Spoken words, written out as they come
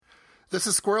This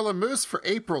is Squirrel and Moose for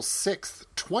April 6th,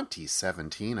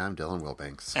 2017. I'm Dylan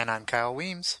Wilbanks. And I'm Kyle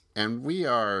Weems. And we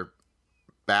are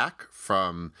back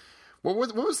from... What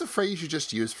was the phrase you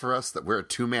just used for us? That we're a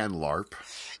two-man LARP?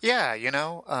 Yeah,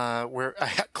 we're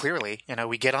clearly,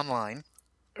 we get online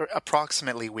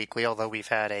approximately weekly, although we've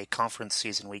had a conference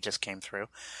season we just came through.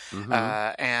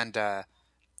 Mm-hmm.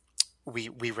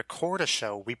 We record a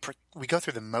show. We go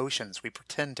through the motions. We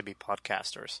pretend to be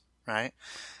podcasters, right?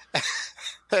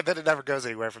 But it never goes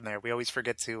anywhere from there. We always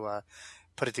forget to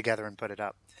put it together and put it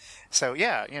up. So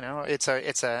yeah,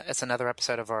 it's another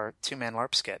episode of our two-man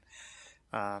LARP skit.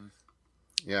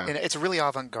 Yeah, and it's really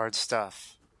avant-garde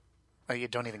stuff. Oh, you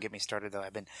don't even get me started though.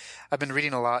 I've been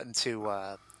reading a lot into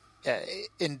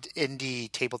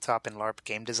indie tabletop and LARP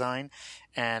game design,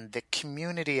 and the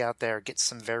community out there gets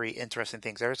some very interesting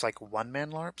things. There's like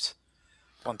one-man LARPs,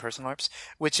 one-person LARPs,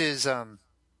 which is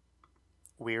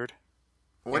weird.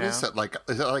 What is that like?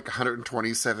 Is it like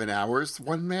 127 hours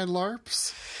one-man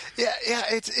LARPs? Yeah,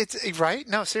 it's right.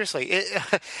 No, seriously,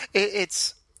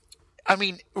 it's. I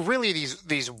mean, really,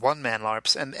 these one-man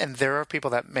LARPs, and there are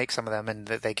people that make some of them, and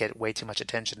that they get way too much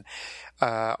attention,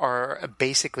 are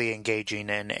basically engaging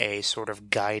in a sort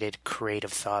of guided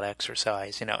creative thought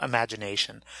exercise,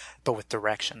 imagination, but with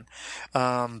direction.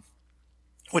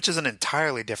 Which isn't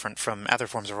entirely different from other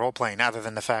forms of role-playing, other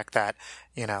than the fact that,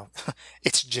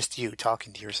 it's just you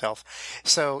talking to yourself.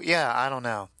 So, yeah, I don't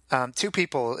know. Two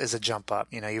people is a jump up.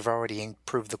 You've already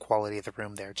improved the quality of the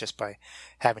room there just by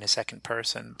having a second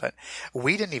person. But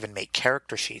we didn't even make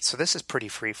character sheets, so this is pretty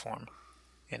freeform,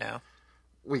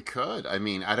 We could. I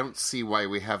mean, I don't see why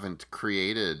we haven't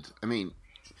created... I mean,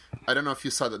 I don't know if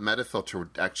you saw that Metafilter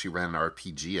actually ran an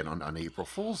RPG on April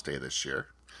Fool's Day this year.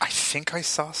 I think I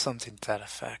saw something to that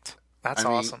effect. That's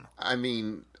awesome. I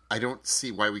mean, I don't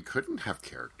see why we couldn't have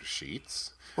character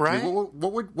sheets. Right? I mean,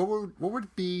 what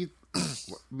would be?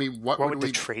 What would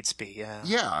the traits be? Yeah.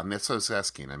 Yeah, I mean, that's what I was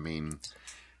asking. I mean,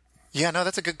 yeah, no,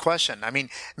 that's a good question. I mean,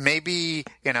 maybe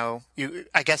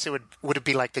I guess would it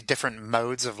be like the different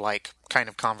modes of like kind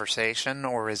of conversation,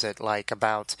 or is it like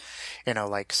about,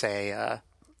 like say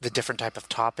the different type of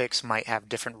topics might have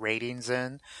different ratings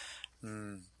in?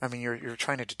 I mean, you're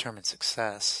trying to determine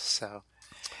success, so.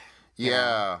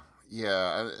 Yeah.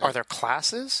 Are there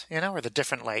classes? Are there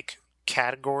different like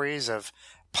categories of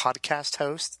podcast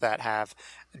hosts that have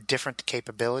different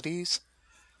capabilities?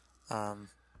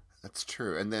 That's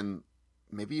true. And then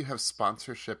maybe you have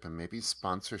sponsorship, and maybe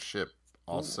sponsorship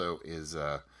also is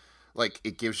like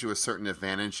it gives you a certain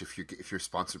advantage if you're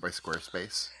sponsored by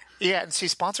Squarespace. Yeah, and see,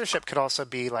 sponsorship could also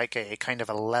be like a kind of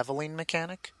a leveling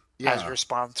mechanic. Yeah. As your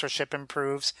sponsorship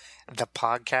improves, the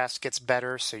podcast gets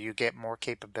better, so you get more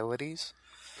capabilities.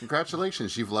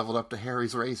 Congratulations, you've leveled up to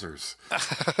Harry's Razors.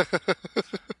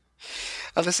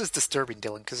 Oh, this is disturbing,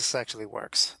 Dylan, because this actually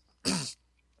works.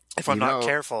 If I'm not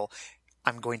careful,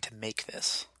 I'm going to make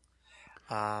this.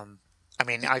 I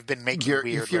mean, I've been making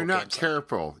weird If you're not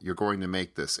careful, you're going to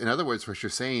make this. In other words, what you're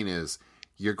saying is,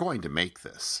 you're going to make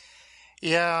this.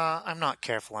 Yeah, I'm not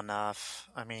careful enough.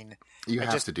 I mean... You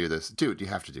have to do this. Dude, you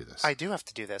have to do this. I do have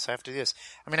to do this. I have to do this.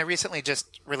 I mean, I recently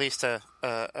just released one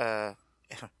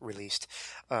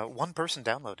person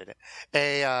downloaded it.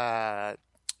 A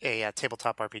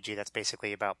tabletop RPG that's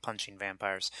basically about punching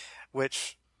vampires,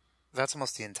 which that's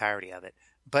almost the entirety of it.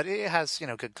 But it has,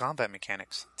 good combat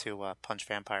mechanics to punch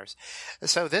vampires.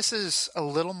 So this is a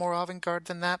little more avant-garde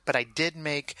than that, but I did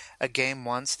make a game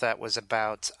once that was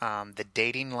about the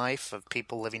dating life of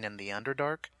people living in the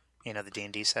Underdark, the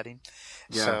D&D setting.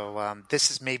 Yeah. So this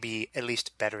is maybe at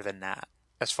least better than that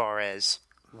as far as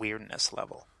weirdness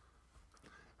level.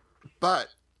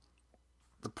 But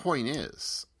the point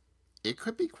is, it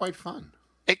could be quite fun.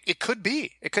 It could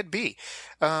be. It could be.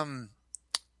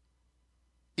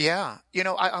 Yeah.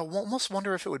 I almost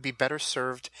wonder if it would be better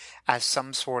served as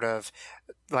some sort of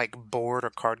like board or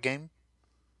card game.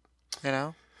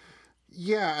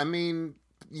 Yeah, I mean,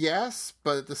 yes,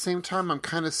 but at the same time, I'm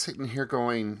kind of sitting here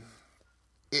going,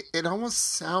 it almost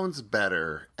sounds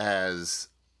better as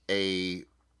a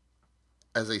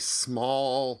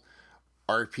small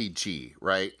RPG,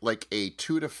 right? Like a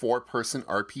 2 to 4 person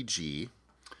RPG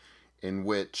in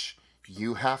which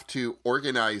you have to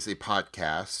organize a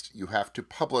podcast, you have to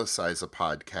publicize a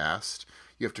podcast,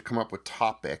 you have to come up with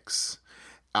topics,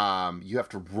 you have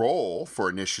to roll for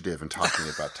initiative and talking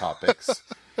about topics.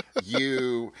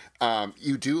 You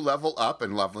do level up,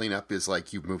 and leveling up is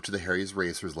like you move to the Harry's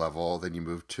Razors level, then you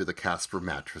move to the Casper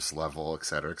mattress level, et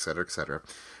cetera, et cetera, et cetera.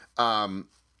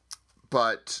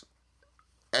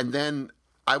 And then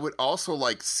I would also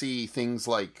like see things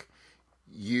like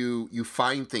you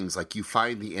find things like you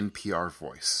find the NPR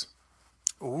voice.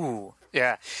 Ooh.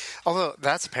 Yeah. Although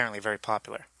that's apparently very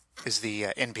popular, is the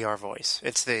NPR voice.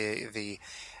 It's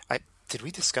did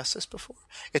we discuss this before?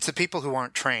 It's the people who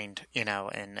aren't trained,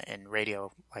 in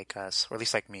radio like us, or at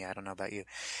least like me. I don't know about you,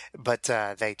 but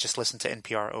they just listen to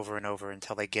NPR over and over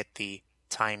until they get the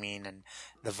timing and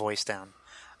the voice down.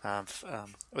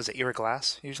 Was it Ira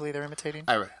Glass? Usually they're imitating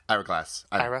Ira Glass.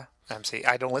 Ira. See,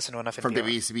 I don't listen to enough From NPR.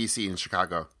 WCBC in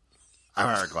Chicago.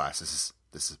 Ira Glass. This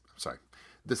is. Sorry.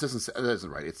 This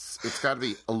isn't right. It's got to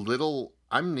be a little.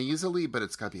 I'm nasally, but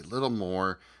it's got to be a little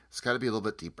more. It's got to be a little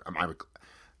bit deeper.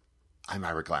 I'm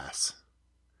Ira Glass.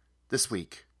 This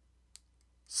week,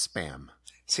 spam.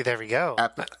 See, there we go.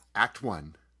 Act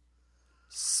 1,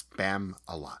 spam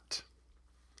a lot.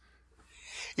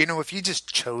 If you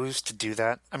just chose to do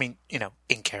that, I mean,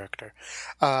 in character,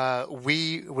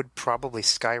 we would probably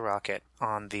skyrocket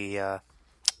on the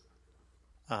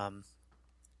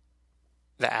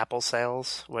Apple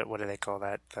sales. What do they call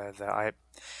that? I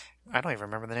don't even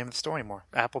remember the name of the store anymore.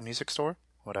 Apple Music Store,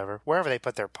 whatever, wherever they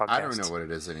put their podcasts. I don't know what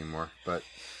it is anymore, but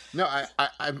no,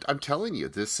 I'm telling you,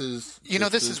 this is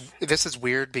this is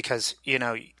weird because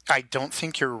I don't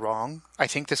think you're wrong. I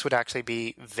think this would actually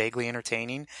be vaguely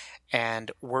entertaining,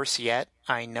 and worse yet,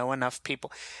 I know enough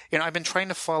people. I've been trying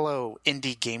to follow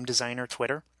indie game designer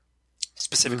Twitter.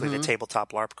 Specifically the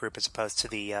tabletop LARP group as opposed to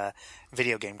the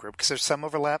video game group, because there's some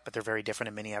overlap, but they're very different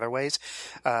in many other ways.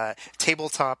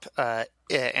 Tabletop and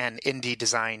indie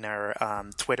designer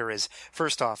Twitter is,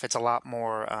 first off, it's a lot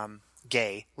more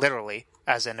gay, literally,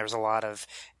 as in there's a lot of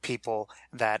people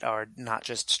that are not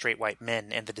just straight white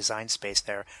men in the design space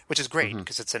there, which is great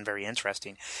because it's very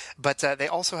interesting. But they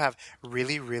also have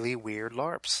really, really weird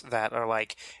LARPs that are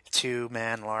like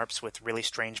two-man LARPs with really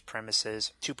strange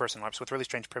premises, two-person LARPs with really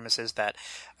strange premises that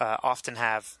often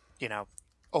have,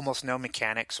 almost no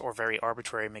mechanics or very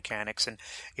arbitrary mechanics, and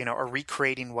are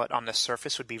recreating what on the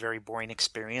surface would be very boring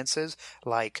experiences,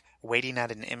 like waiting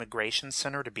at an immigration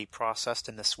center to be processed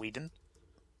into Sweden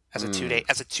as a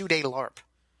 2-day LARP.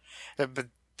 But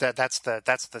that's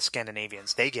the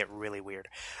Scandinavians. They get really weird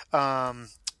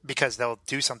because they'll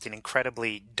do something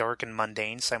incredibly dark and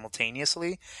mundane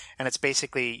simultaneously, and it's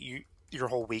basically your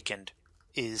whole weekend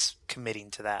is committing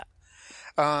to that.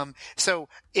 So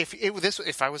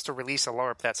if I was to release a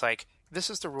LARP that's like, this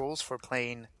is the rules for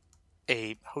playing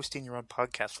hosting your own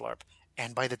podcast LARP,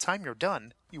 and by the time you're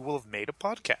done, you will have made a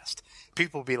podcast,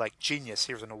 people will be like, genius,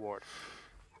 here's an award.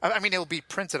 I mean, it'll be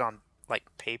printed on like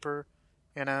paper,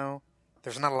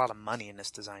 there's not a lot of money in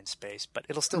this design space, but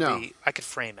it'll still be, I could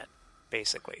frame it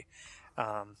basically.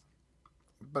 But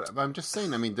I'm just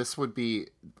saying, I mean, this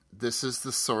is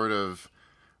the sort of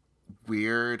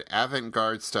weird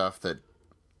avant-garde stuff that,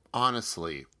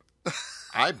 honestly,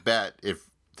 I bet if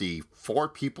the 4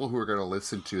 people who are going to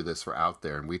listen to this were out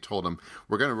there and we told them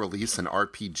we're going to release an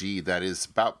RPG that is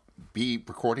about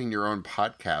recording your own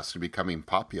podcast and becoming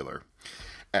popular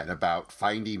and about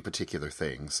finding particular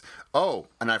things. Oh,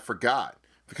 and I forgot,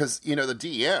 because, the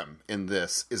DM in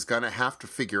this is going to have to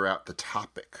figure out the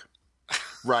topic,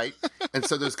 right? And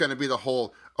so there's going to be the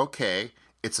whole, okay,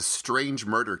 it's a strange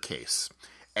murder case,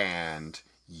 and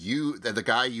the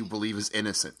guy you believe is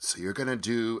innocent, so you're going to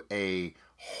do a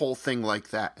whole thing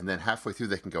like that, and then halfway through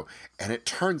they can go, and it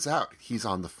turns out he's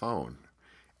on the phone,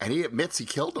 and he admits he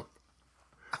killed him.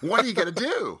 What are you going to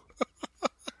do?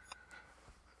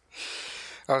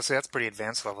 Oh, see, that's pretty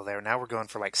advanced level there. Now we're going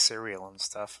for like Serial and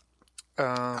stuff.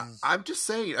 I'm just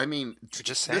saying, I mean,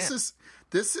 just saying.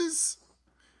 This is,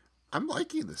 I'm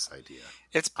liking this idea.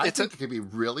 I think it could be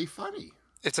really funny.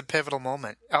 It's a pivotal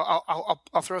moment. I'll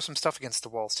throw some stuff against the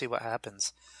wall, see what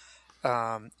happens.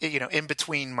 In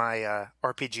between my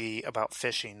RPG about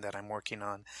fishing that I'm working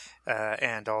on,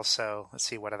 and also, let's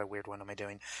see, what other weird one am I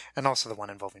doing? And also the one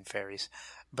involving fairies.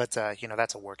 But,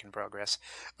 that's a work in progress.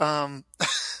 The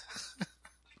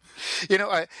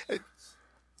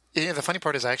funny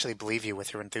part is I actually believe you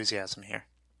with your enthusiasm here.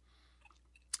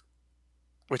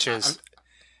 Which is...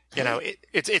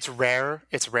 it's rare.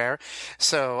 It's rare.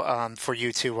 So, for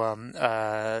you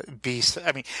to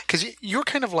because you're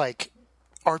kind of like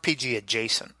RPG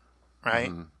adjacent,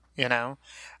 right?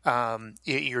 Mm-hmm.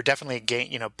 You're definitely a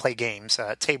game. Play games,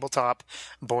 tabletop,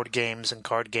 board games, and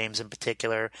card games in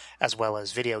particular, as well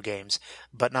as video games,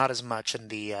 but not as much in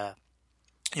the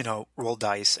roll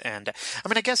dice. And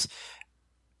I guess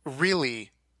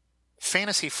really,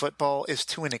 fantasy football is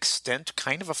to an extent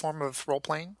kind of a form of role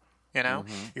playing.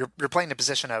 You're playing the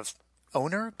position of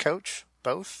owner, coach,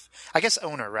 both. I guess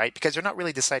owner, right? Because you're not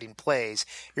really deciding plays.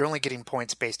 You're only getting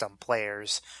points based on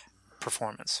players'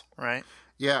 performance, right?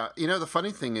 Yeah. The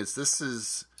funny thing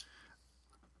is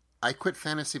I quit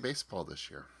fantasy baseball this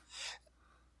year.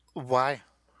 Why?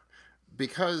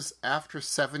 because after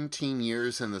 17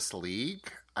 years in this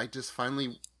league, I just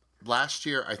finally, last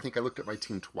year, I think I looked at my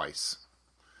team twice.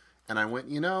 And I went,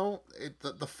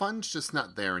 the fun's just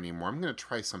not there anymore. I'm going to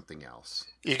try something else.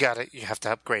 You got it. You have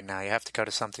to upgrade now. You have to go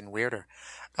to something weirder.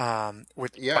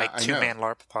 With two-man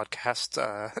LARP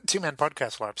podcast, two-man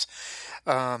podcast LARPs,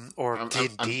 or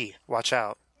D&D. Watch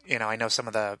out. I know some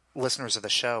of the listeners of the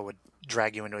show would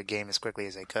drag you into a game as quickly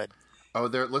as they could. Oh,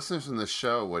 their listeners in the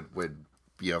show would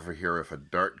be over here with a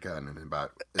dart gun and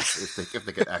if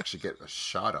they could actually get a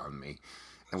shot on me,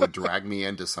 and would drag me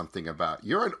into something about,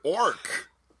 you're an orc.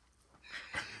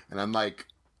 And I'm like,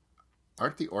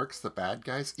 aren't the orcs the bad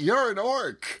guys? You're an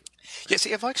orc! Yeah,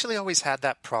 see, I've actually always had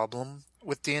that problem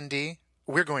with D&D.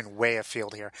 We're going way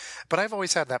afield here. But I've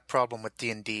always had that problem with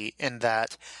D&D in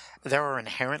that there are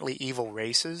inherently evil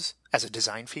races as a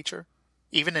design feature,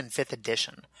 even in 5th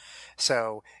edition.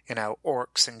 So,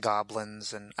 orcs and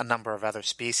goblins and a number of other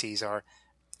species are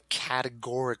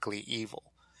categorically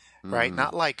evil, right?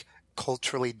 Not like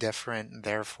culturally different, and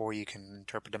therefore you can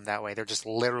interpret them that way. They're just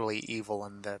literally evil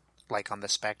on the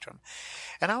spectrum.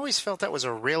 And I always felt that was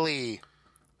a really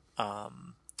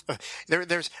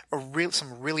there's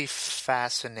some really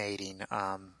fascinating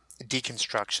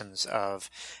deconstructions of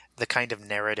the kind of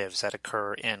narratives that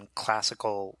occur in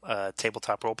classical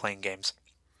tabletop role-playing games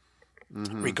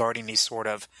regarding these sort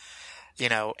of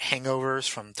hangovers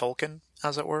from Tolkien,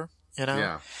 as it were.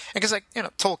 Yeah. Because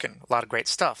Tolkien, a lot of great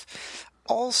stuff.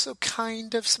 Also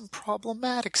kind of some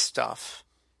problematic stuff,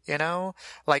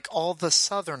 like all the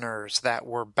Southerners that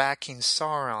were backing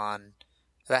Sauron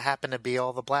that happened to be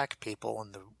all the black people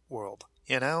in the world,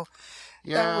 Yeah.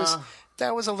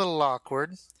 That was a little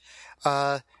awkward.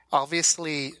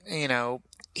 Obviously,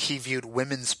 he viewed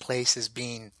women's place as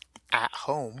being at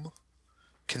home,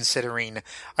 considering,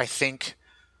 I think,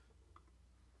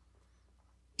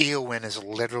 Eowyn is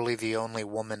literally the only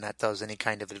woman that does any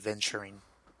kind of adventuring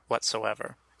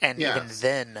whatsoever. And even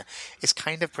then is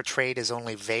kind of portrayed as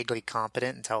only vaguely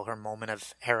competent until her moment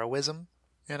of heroism,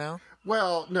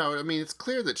 Well, no, I mean, it's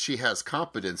clear that she has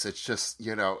competence. It's just,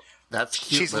 that's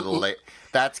cute little lady.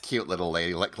 That's cute little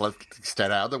lady. Let's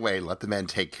stand out of the way. Let the men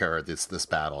take care of this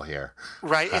battle here.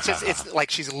 Right. It's like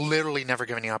she's literally never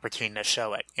given the opportunity to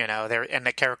show it, and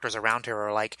the characters around her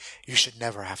are like, you should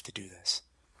never have to do this.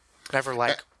 Never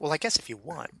like, well, I guess if you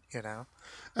want,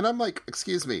 And I'm like,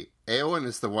 excuse me, Eowyn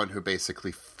is the one who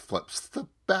basically flips the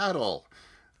battle.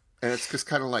 And it's just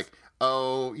kind of like,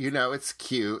 oh, it's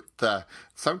cute.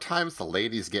 Sometimes the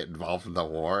ladies get involved in the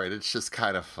war, and it's just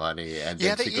kind of funny. And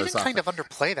yeah, they even kind of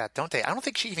underplay that, don't they? I don't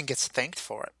think she even gets thanked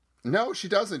for it. No, she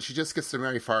doesn't. She just gets to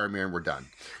marry Faramir, and we're done.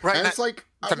 Right. And it's like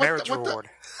the marriage reward.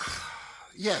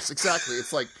 Yes, exactly.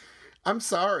 It's like, I'm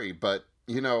sorry, but,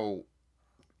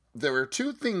 there were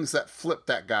two things that flipped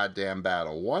that goddamn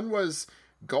battle. One was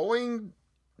going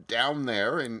down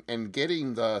there and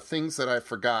getting the things that I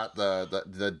forgot,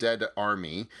 the dead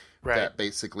army, right, that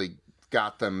basically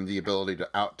got them the ability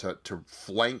to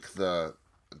flank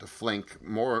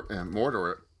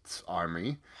Mordor's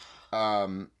army.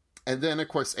 And then, of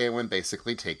course, Eowyn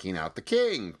basically taking out the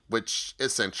king, which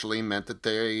essentially meant that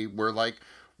they were like,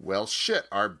 well, shit,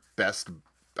 our best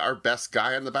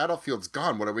guy on the battlefield's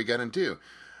gone. What are we going to do?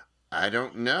 I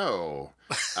don't know.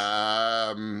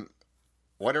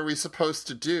 What are we supposed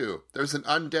to do? There's an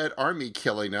undead army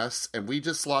killing us, and we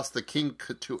just lost the king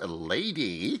to a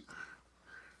lady.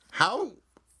 How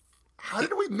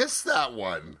did we miss that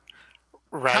one?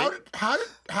 Right.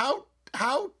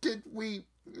 How did we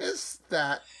miss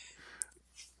that?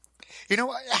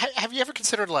 Have you ever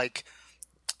considered, like,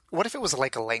 what if it was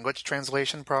like a language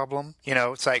translation problem?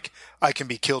 It's like, I can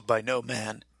be killed by no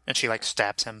man, and she like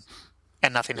stabs him.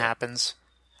 And nothing happens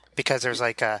because there's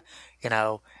like a,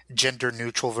 gender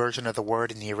neutral version of the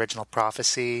word in the original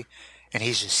prophecy, and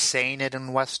he's just saying it in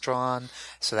Westron,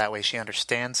 so that way she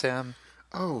understands him.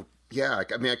 Oh, yeah.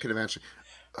 I mean, I could imagine.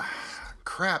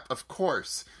 Crap, of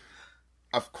course.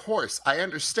 I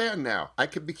understand now. I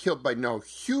could be killed by no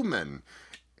human.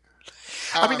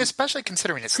 I mean, especially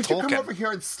considering it's Tolkien. Could you come over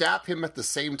here and stab him at the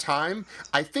same time?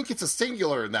 I think it's a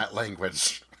singular in that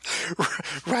language.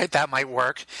 Right, that might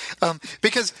work.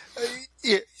 Because,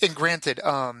 and granted,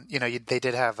 they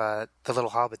did have the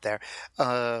little hobbit there.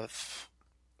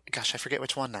 Gosh, I forget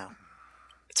which one now.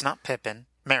 It's not Pippin.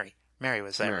 Merry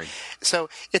was there. Merry. So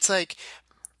it's like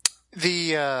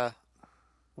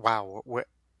wow, we're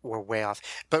way off.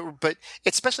 But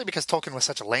especially because Tolkien was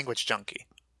such a language junkie,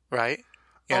 right?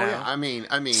 Yeah. I mean.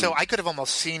 So I could have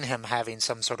almost seen him having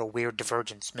some sort of weird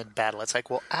divergence mid-battle. It's like,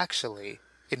 well, actually,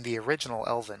 in the original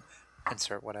Elven,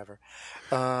 insert whatever.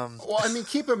 Well, I mean,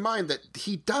 keep in mind that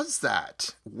he does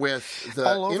that with the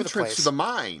All over the entrance place. to the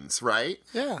mines, right?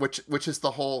 Yeah. Which is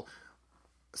the whole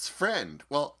friend.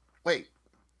 Well, wait.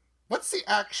 What's the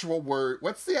actual word?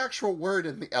 What's the actual word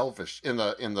in the Elvish in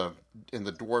the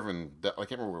Dwarven? I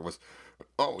can't remember what it was.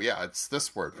 Oh yeah, it's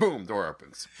this word. Boom, door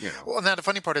opens. You know. Well, now the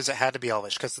funny part is it had to be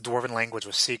Elvish because the Dwarven language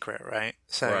was secret, right?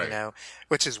 So Right. you know,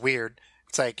 which is weird.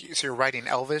 It's like, so you're writing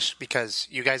Elvish because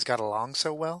you guys got along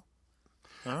so well.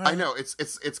 All right. I know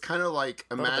it's kind of like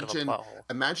bit of a plot hole.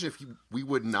 imagine if we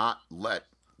would not let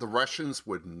the Russians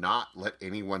would not let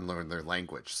anyone learn their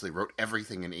language, so they wrote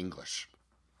everything in English.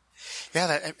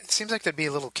 Yeah, it seems like that'd be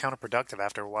a little counterproductive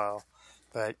after a while,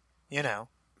 but you know.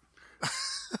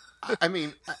 I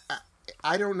mean,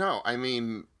 I don't know. I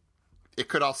mean, it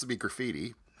could also be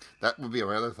graffiti. That would be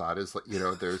my other thought. Is like, you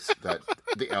know, there's that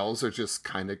the elves are just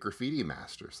kind of graffiti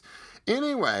masters.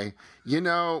 Anyway, you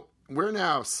know, we're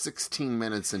now 16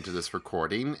 minutes into this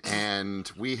recording,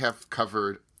 and we have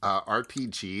covered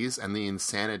RPGs and the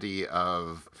insanity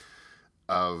of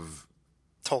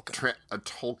Tolkien.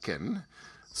 Tolkien.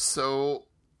 So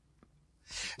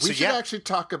we should actually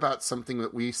talk about something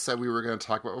that we said we were going to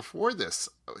talk about before this.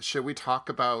 Should we talk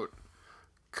about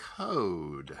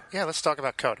code? Yeah, let's talk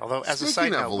about code. Although, as a side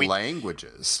Speaking note, of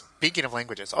languages. Speaking of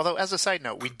languages, although as a side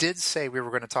note, we did say we were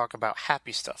going to talk about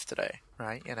happy stuff today,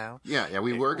 right? You know. Yeah,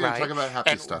 we were going to talk about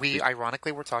happy stuff. We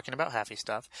ironically were talking about happy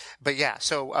stuff, but yeah.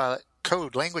 So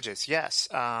code languages, yes.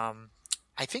 I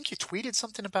think you tweeted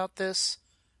something about this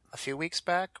a few weeks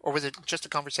back, or was it just a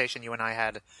conversation you and I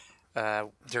had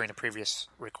during a previous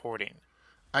recording?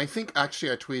 I think actually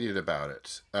I tweeted about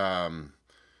it.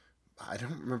 I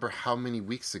don't remember how many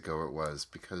weeks ago it was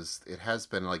because it has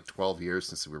been like 12 years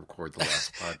since we recorded the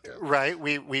last podcast. Right.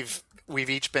 We've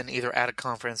each been either at a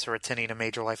conference or attending a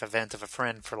major life event of a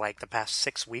friend for like the past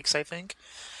 6 weeks, I think.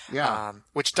 Yeah.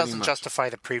 Which doesn't justify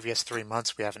the previous 3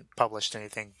 months we haven't published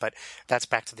anything, but that's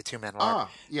back to the two-man LARP.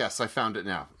 Ah, yes, I found it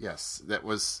now. Yes, it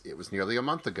was nearly a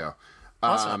month ago.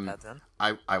 That's not bad then.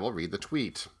 I will read the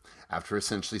tweet. After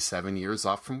essentially 7 years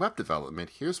off from web development,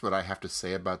 here's what I have to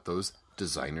say about those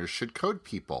designers should code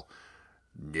people.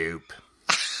 Nope.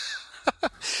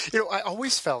 You know, I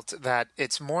always felt that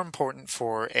it's more important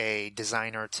for a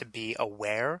designer to be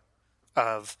aware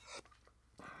of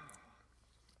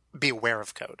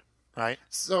code, right?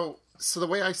 So the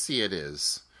way I see it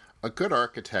is, a good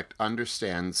architect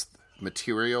understands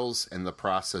materials and the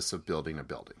process of building a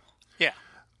building. Yeah.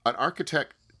 An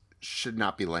architect should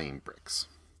not be laying bricks.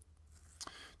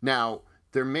 Now,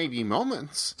 there may be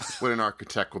moments when an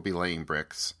architect will be laying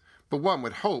bricks, but one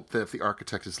would hope that if the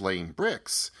architect is laying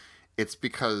bricks, it's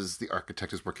because the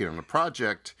architect is working on a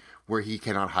project where he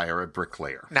cannot hire a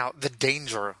bricklayer. Now, the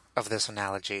danger of this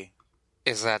analogy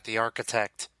is that the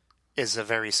architect is a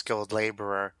very skilled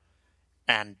laborer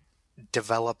and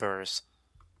developers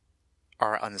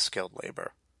are unskilled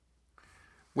labor.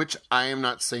 Which I am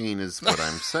not saying is what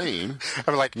I'm saying.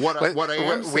 I'm like, what I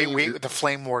am saying, the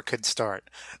flame war could start.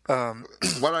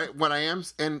 what I am,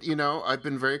 and you know, I've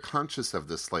been very conscious of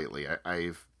this lately.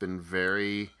 I've been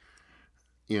very,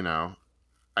 you know,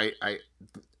 I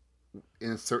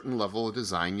in a certain level of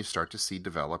design, you start to see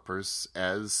developers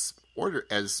as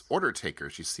order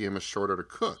takers. You see them as short order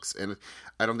cooks, and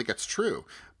I don't think that's true.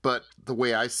 But the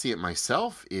way I see it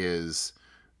myself is,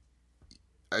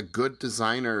 a good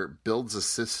designer builds a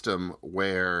system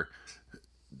where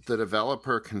the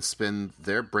developer can spend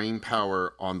their brain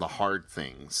power on the hard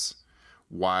things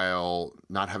while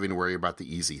not having to worry about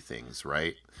the easy things,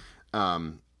 right?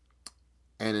 And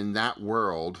in that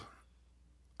world,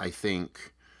 I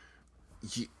think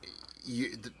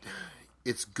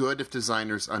it's good if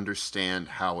designers understand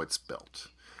how it's built.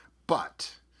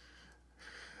 But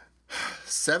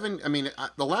the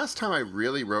last time I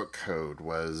really wrote code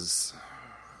was,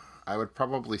 I would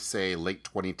probably say late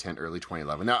 2010, early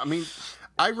 2011. Now, I mean,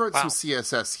 I wrote some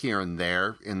CSS here and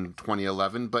there in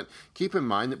 2011, but keep in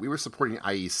mind that we were supporting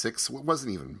IE6. It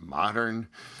wasn't even modern.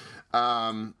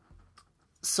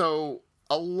 So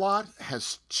a lot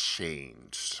has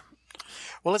changed.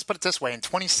 Well, let's put it this way. In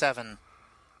 2007,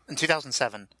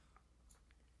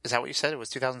 is that what you said? It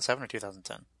was 2007 or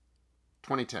 2010?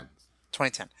 2010.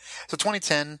 2010. So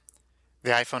 2010, the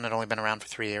iPhone had only been around for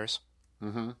 3 years.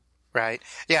 Mm-hmm. Right?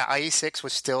 Yeah, IE6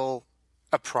 was still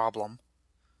a problem.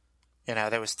 You know,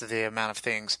 there was the amount of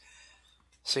things.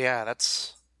 So yeah,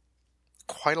 that's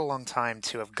quite a long time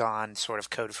to have gone sort of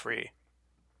code-free.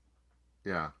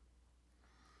 Yeah.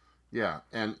 Yeah,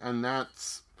 and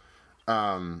that's...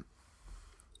 yeah.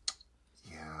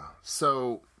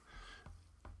 So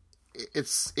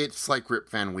it's like Rip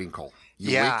Van Winkle.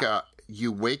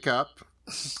 You wake up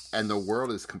and the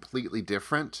world is completely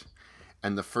different,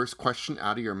 and the first question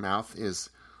out of your mouth is,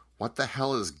 what the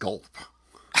hell is gulp?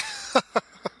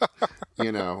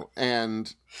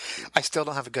 And I still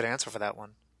don't have a good answer for that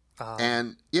one.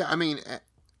 And yeah, I mean,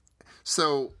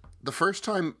 so the first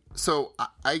time,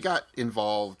 I got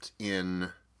involved in,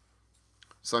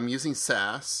 so I'm using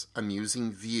Sass, I'm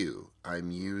using Vue, I'm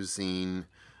using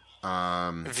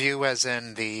Vue as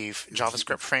in the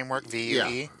JavaScript framework,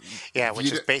 Vue. Yeah,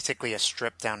 which is basically a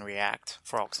stripped down React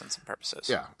for all intents and purposes.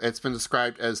 Yeah, it's been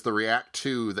described as the React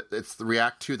 2. It's the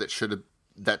React 2 that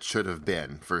should have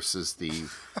been versus the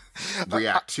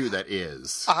React 2 that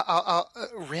is.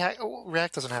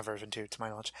 React doesn't have version 2 to my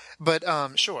knowledge, but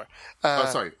sure.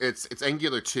 Sorry, it's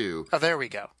Angular 2. Oh, there we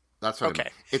go. That's what I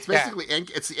mean. It's basically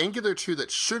it's the Angular 2 that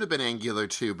should have been Angular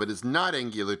 2, but is not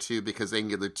Angular 2 because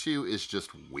Angular 2 is just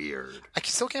weird. I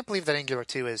still can't believe that Angular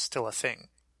 2 is still a thing,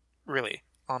 really,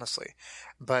 honestly.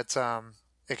 But I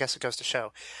guess it goes to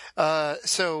show.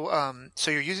 So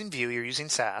you're using Vue, you're using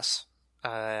Sass.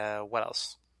 What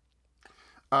else?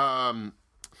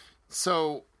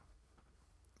 So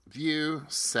Vue,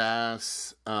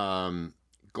 Sass,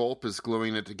 Gulp is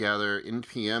gluing it together.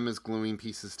 NPM is gluing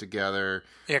pieces together.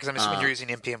 Yeah, because I'm assuming you're using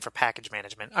NPM for package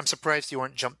management. I'm surprised you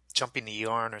weren't jumping to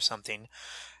Yarn or something.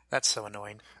 That's so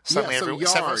annoying. Suddenly,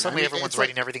 everyone's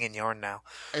writing everything in Yarn now.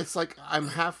 It's like I'm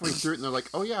halfway through it, and they're like,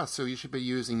 "Oh yeah, so you should be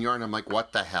using Yarn." I'm like,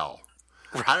 "What the hell?"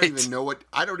 Right. I don't even know what.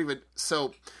 I don't even.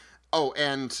 So,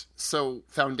 and so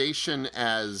Foundation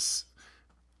as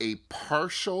a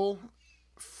partial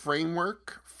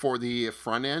framework for the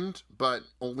front end, but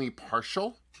only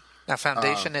partial. Now,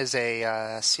 Foundation is a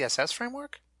CSS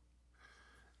framework.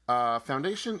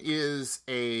 Foundation is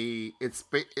it's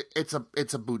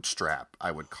a bootstrap,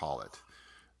 I would call it.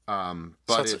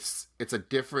 But so it's a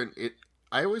different.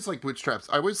 I always like bootstraps.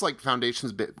 I always like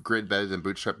Foundation's grid better than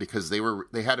Bootstrap because they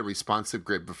had a responsive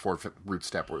grid before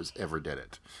Bootstrap ever did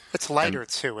it. It's lighter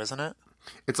too, isn't it?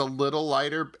 It's a little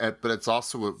lighter, but it's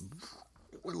also a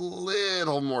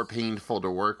little more painful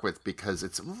to work with because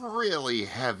it's really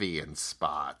heavy in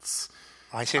spots.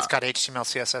 I see it's got HTML,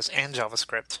 CSS, and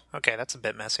JavaScript. Okay, that's a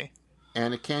bit messy.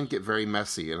 And it can get very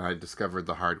messy, and I discovered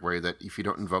the hard way that if you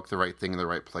don't invoke the right thing in the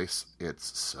right place,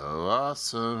 it's so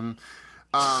awesome.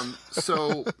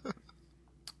 So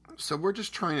we're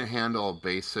just trying to handle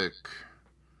basic...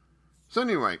 So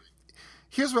anyway,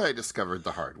 here's what I discovered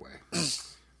the hard way.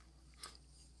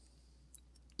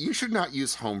 You should not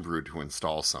use Homebrew to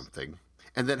install something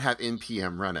and then have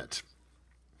NPM run it.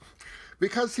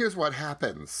 Because here's what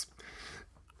happens.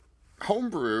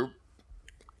 Homebrew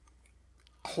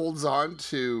holds on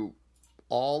to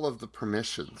all of the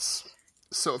permissions.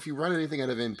 So if you run anything out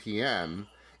of NPM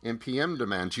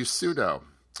demands you sudo.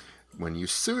 When you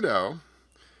sudo,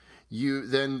 you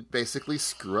then basically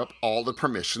screw up all the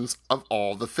permissions of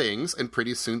all the things, and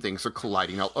pretty soon things are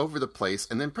colliding all over the place.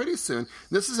 And then pretty soon,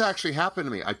 this has actually happened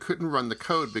to me. I couldn't run the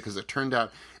code because it turned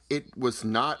out it was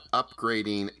not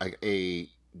upgrading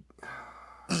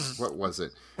what was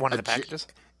it? One of the packages?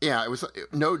 Yeah, it was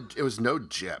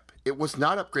Node.jip. It was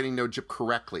not upgrading Node.jip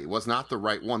correctly. It was not the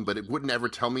right one, but it wouldn't ever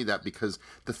tell me that because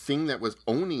the thing that was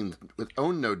own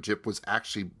Node.jip was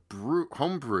actually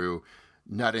Homebrew,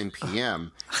 not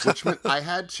NPM, which meant I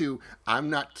had to,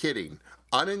 I'm not kidding,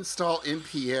 uninstall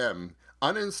NPM,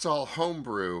 uninstall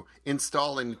Homebrew,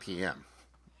 install NPM.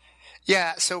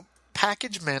 Yeah, so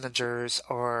package managers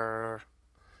are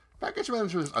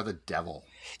the devil.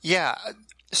 Yeah,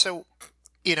 so...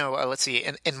 let's see.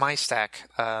 In my stack,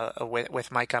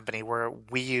 with my company, where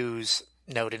we use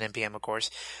Node and NPM, of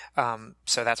course,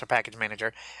 so that's our package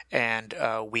manager, and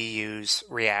we use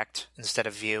React instead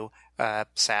of Vue,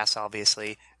 Sass,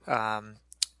 obviously.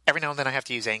 Every now and then I have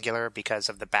to use Angular because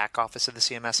of the back office of the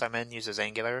CMS I'm in uses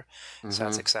Angular, so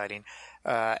that's exciting.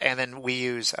 And then we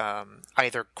use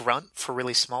either Grunt for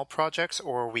really small projects,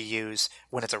 or we use,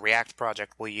 when it's a React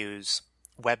project, we'll use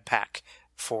Webpack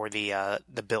for the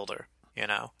builder.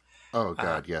 Oh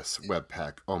God, yes,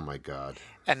 Webpack. Oh my God.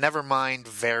 And never mind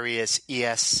various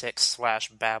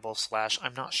ES6/Babel/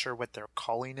 I'm not sure what they're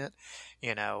calling it.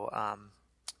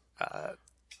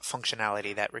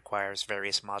 Functionality that requires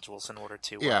various modules in order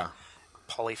to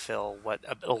polyfill what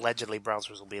allegedly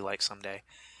browsers will be like someday.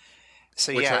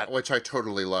 So which I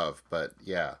totally love, but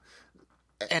yeah.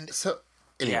 And so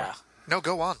anyway. Yeah, no,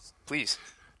 go on, please.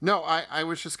 No, I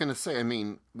was just going to say. I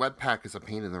mean, Webpack is a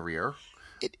pain in the rear.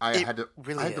 I had the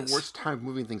worst time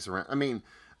moving things around. I mean,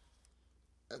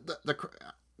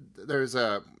 there's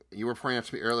you were pointing out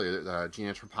to me earlier,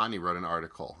 Gina Trapani wrote an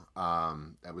article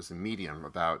that was in Medium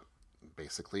about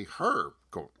basically her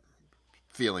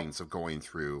feelings of going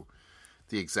through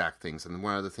the exact things. And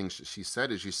one of the things that she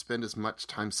said is you spend as much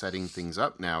time setting things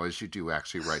up now as you do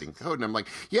actually writing code. And I'm like,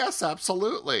 yes,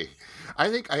 absolutely. I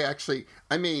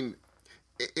mean,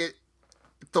 it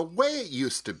the way it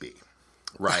used to be,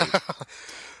 right?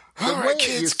 All right,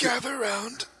 kids, gather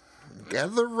around.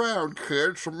 Gather around,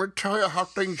 kids. Let me tell you how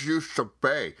things used to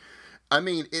be. I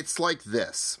mean, it's like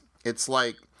this. It's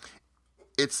like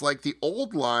the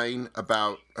old line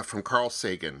about from Carl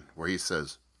Sagan, where he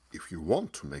says, "If you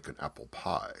want to make an apple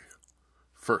pie,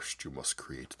 first you must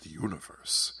create the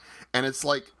universe." And it's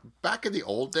like back in the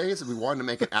old days, if we wanted to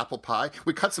make an apple pie,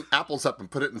 we cut some apples up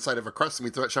and put it inside of a crust, and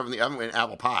we shove it in the oven with an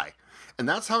apple pie. And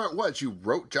that's how it was. You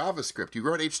wrote JavaScript, you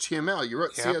wrote HTML, you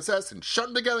wrote CSS, and shut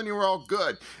them together, and you were all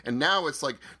good. And now it's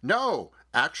like, no,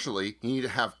 actually, you need to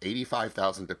have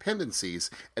 85,000 dependencies,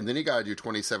 and then you got to do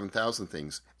 27,000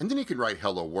 things, and then you can write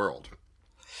Hello World.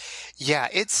 Yeah,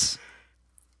 it's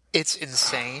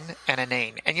insane and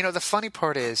inane. And the funny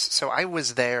part is, so I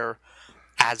was there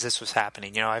as this was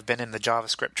happening. I've been in the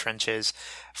JavaScript trenches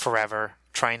forever,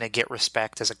 trying to get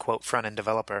respect as a quote front-end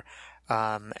developer.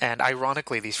 And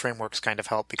ironically, these frameworks kind of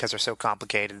help because they're so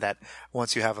complicated that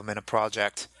once you have them in a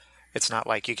project, it's not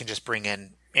like you can just bring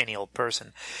in any old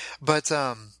person. But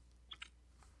and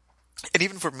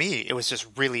even for me, it was just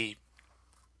really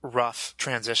rough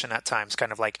transition at times,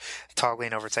 kind of like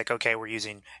toggling over. It's like, okay, we're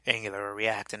using Angular or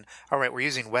React, and all right, we're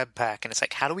using Webpack, and it's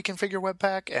like, how do we configure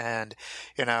Webpack? And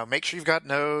make sure you've got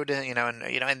Node,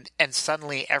 and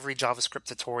suddenly every JavaScript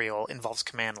tutorial involves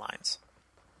command lines.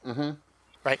 Mm-hmm.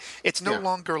 Right? It's no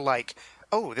longer like,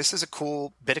 oh, this is a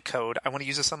cool bit of code. I want to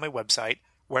use this on my website.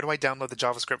 Where do I download the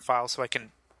JavaScript file so I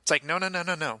can... It's like, no.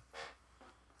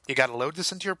 You got to load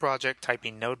this into your project,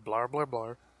 typing node blah, blah,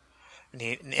 blah, an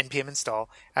npm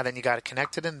install, and then you got to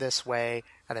connect it in this way,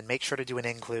 and then make sure to do an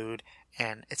include,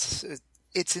 and it's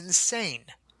insane.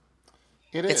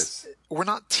 It is. We're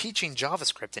not teaching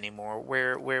JavaScript anymore.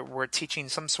 We're teaching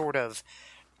some sort of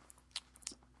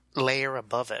layer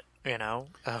above it.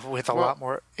 With a lot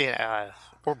more,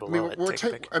 or below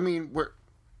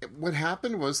what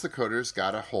happened was the coders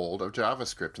got a hold of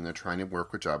JavaScript, and they're trying to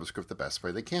work with JavaScript the best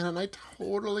way they can, and I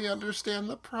totally understand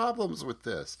the problems with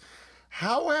this.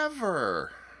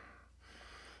 However,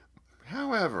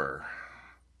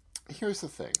 here's the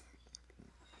thing.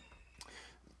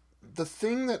 The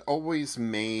thing that always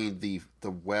made the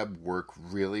web work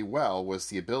really well was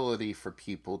the ability for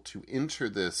people to enter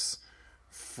this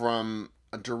from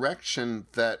a direction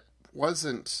that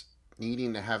wasn't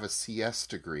needing to have a CS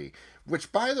degree, which,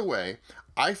 by the way,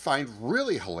 I find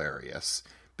really hilarious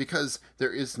because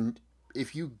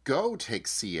if you go take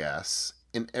CS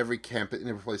in every campus, in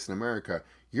every place in America,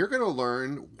 you're going to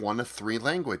learn one of three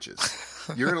languages.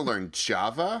 You're going to learn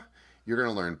Java, you're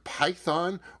going to learn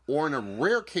Python, or in a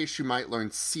rare case, you might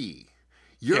learn C.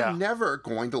 You're never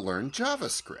going to learn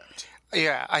JavaScript.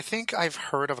 Yeah, I think I've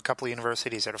heard of a couple of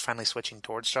universities that are finally switching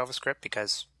towards JavaScript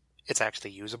because it's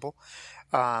actually usable.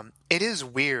 It is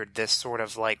weird, this sort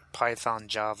of like Python,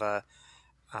 Java,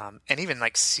 and even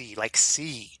like C,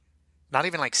 not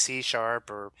even like C#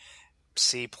 or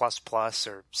C++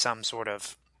 or some sort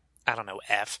of, I don't know,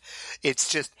 F. It's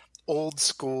just old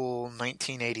school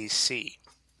 1980s C.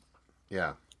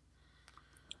 Yeah.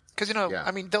 Because,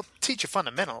 I mean, they'll teach you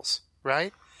fundamentals,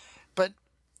 right? But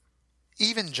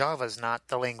even Java's not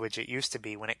the language it used to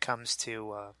be when it comes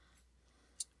to,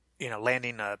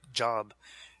 landing a job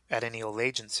at any old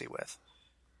agency with,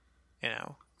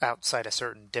 outside of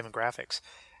certain demographics.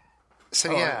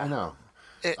 So, I know.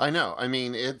 I know. I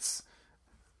mean, it's...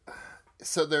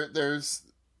 So there's...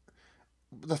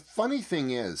 The funny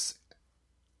thing is,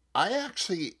 I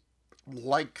actually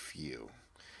like Vue.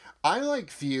 I like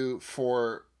Vue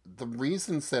for the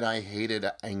reasons that I hated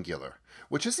Angular,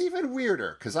 which is even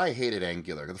weirder, because I hated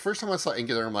Angular. The first time I saw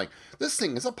Angular, I'm like, this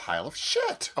thing is a pile of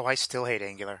shit. Oh, I still hate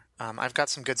Angular. I've got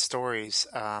some good stories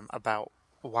about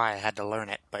why I had to learn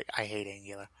it, but I hate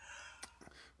Angular.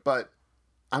 But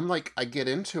I'm like, I get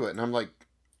into it, and I'm like,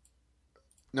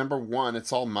 number one,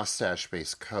 it's all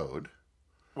mustache-based code.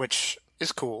 Which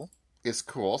is cool. Is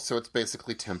cool, so it's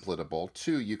basically templatable.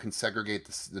 Two, you can segregate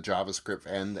the JavaScript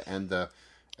and the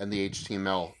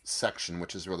HTML section,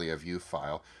 which is really a Vue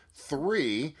file.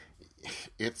 Three,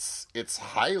 it's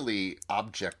highly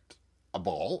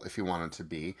objectable if you want it to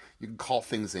be. You can call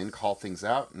things in, call things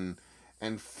out,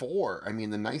 and four, I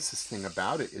mean, the nicest thing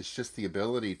about it is just the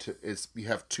ability is you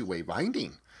have two-way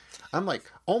binding. I'm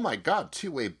like, oh my god,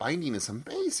 two-way binding is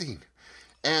amazing,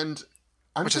 and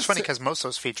which is funny because most of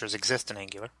those features exist in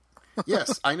Angular.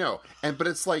 Yes, I know. But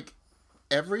it's like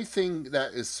everything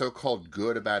that is so-called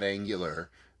good about Angular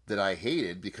that I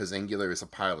hated because Angular is a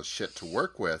pile of shit to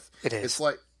work with. It is.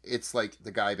 it's like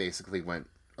the guy basically went,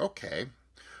 okay,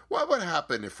 what would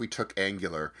happen if we took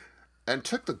Angular and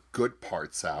took the good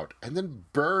parts out and then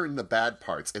burned the bad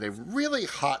parts in a really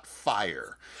hot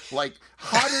fire, like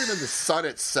hotter than the sun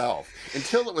itself,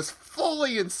 until it was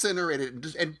fully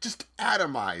incinerated and just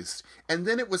atomized, and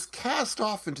then it was cast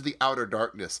off into the outer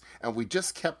darkness, and we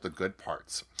just kept the good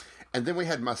parts, and then we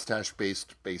had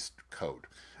mustache-based code,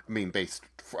 based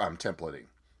templating,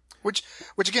 which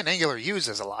again Angular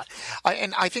uses a lot,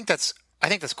 and I think that's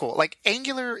cool. Like,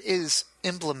 Angular is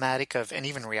emblematic of, and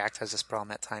even React has this problem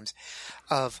at times,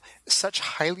 of such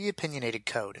highly opinionated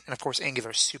code. And of course, Angular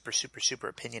is super, super, super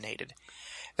opinionated,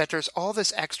 that there's all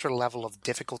this extra level of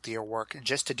difficulty or work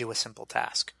just to do a simple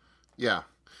task. Yeah.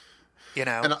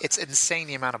 It's insane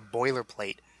the amount of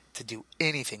boilerplate to do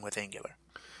anything with Angular.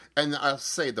 And I'll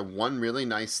say the one really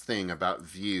nice thing about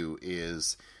Vue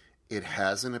is it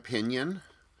has an opinion,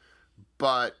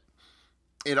 but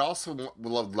it also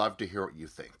will love to hear what you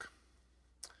think.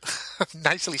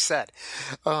 Nicely said.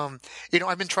 I've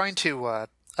been trying to.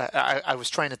 I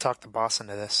was trying to talk the boss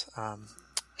into this,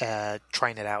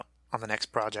 trying it out on the next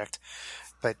project,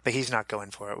 but he's not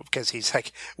going for it because he's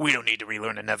like, we don't need to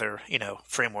relearn another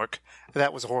framework.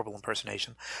 That was a horrible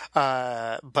impersonation.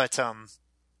 But I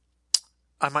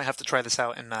might have to try this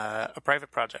out in a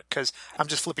private project because I'm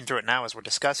just flipping through it now as we're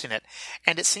discussing it,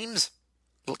 and it seems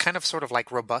kind of sort of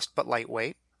like robust but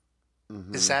lightweight.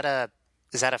 Mm-hmm. Is that a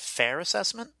fair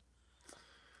assessment?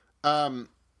 Yeah,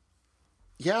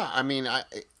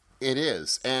 it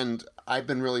is, and I've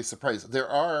been really surprised.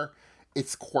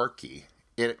 It's quirky.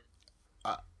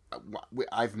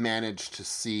 I've managed to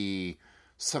see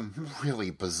some really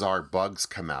bizarre bugs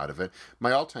come out of it.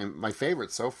 My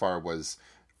favorite so far was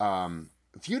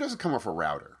Vue doesn't come with a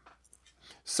router,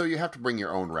 so you have to bring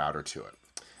your own router to it.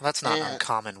 Well, that's not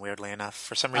uncommon, weirdly enough.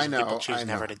 For some reason, people choose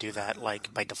never to do that,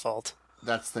 like, by default.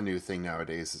 That's the new thing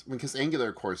nowadays. Because Angular,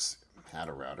 of course, had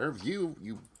a router. Vue,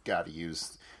 you got to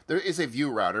use... There is a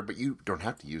Vue router, but you don't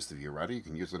have to use the Vue router. You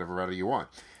can use whatever router you want.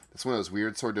 It's one of those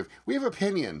weird sort of... We have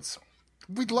opinions.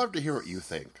 We'd love to hear what you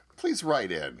think. Please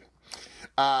write in.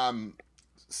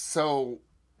 So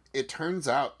it turns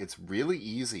out it's really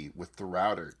easy with the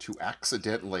router to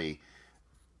accidentally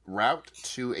route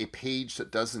to a page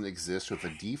that doesn't exist with a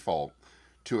default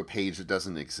to a page that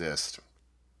doesn't exist,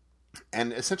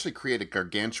 and essentially create a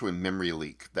gargantuan memory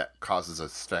leak that causes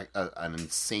an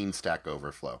insane Stack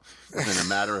Overflow within a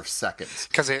matter of seconds.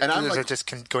 Because it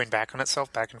just going back on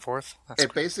itself, back and forth?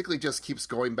 Basically just keeps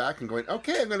going back and going,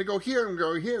 okay, I'm going to go here, I'm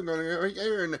going here, I'm going to go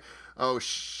here, and oh,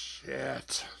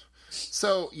 shit.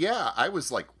 So, yeah, I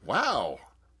was like, wow,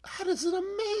 that is an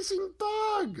amazing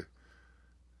bug.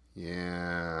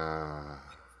 Yeah.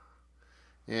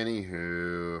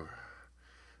 Anywho.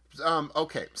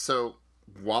 Okay, so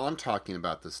while I'm talking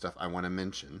about this stuff, I want to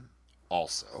mention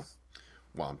also,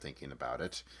 while I'm thinking about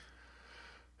it,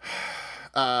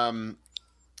 CSS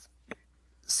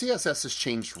has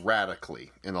changed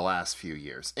radically in the last few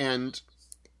years. And,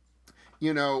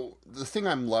 the thing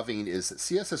I'm loving is that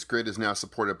CSS Grid is now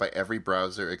supported by every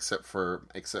browser except for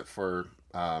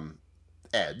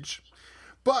Edge.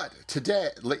 But today,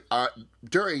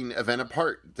 during Event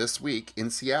Apart this week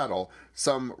in Seattle,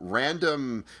 some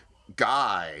random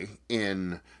guy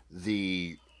in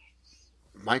the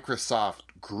Microsoft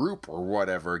group or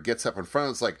whatever gets up in front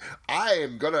of us like, I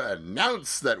am going to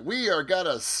announce that we are going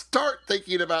to start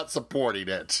thinking about supporting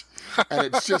it. And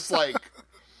it's just like,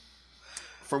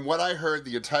 from what I heard,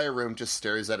 the entire room just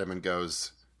stares at him and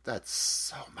goes, that's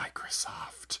so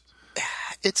Microsoft.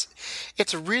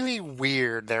 It's really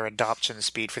weird, their adoption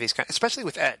speed for these kinds, especially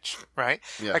with Edge, right?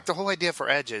 Yeah. Like, the whole idea for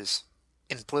Edge is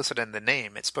implicit in the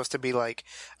name. It's supposed to be like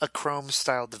a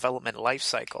Chrome-style development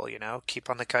lifecycle, keep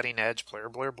on the cutting edge, blur,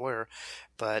 blur, blur.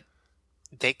 But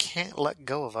they can't let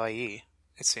go of IE,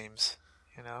 it seems,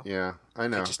 Yeah, I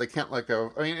know. They can't let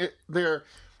go. I mean, they're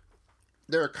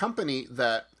a company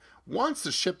that wants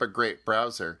to ship a great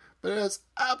browser, but it has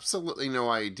absolutely no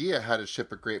idea how to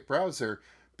ship a great browser,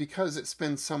 because it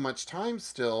spends so much time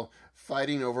still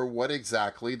fighting over what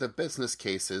exactly the business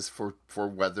case is for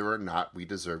whether or not we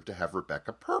deserve to have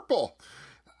Rebecca Purple.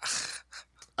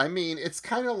 I mean, it's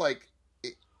kind of like,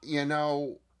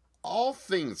 all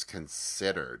things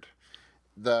considered,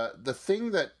 the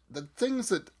things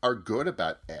that are good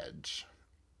about Edge,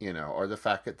 are the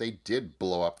fact that they did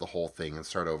blow up the whole thing and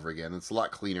start over again. It's a lot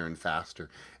cleaner and faster.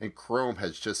 And Chrome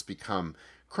has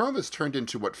turned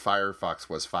into what Firefox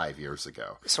was 5 years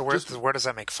ago. So where does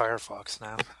that make Firefox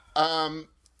now?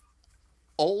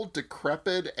 Old,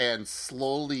 decrepit, and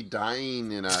slowly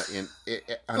dying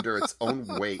under its own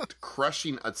weight,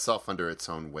 crushing itself under its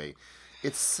own weight.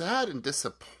 It's sad and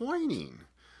disappointing.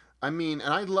 I mean,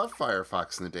 and I love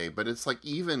Firefox in the day, but it's like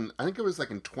even, I think it was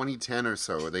like in 2010 or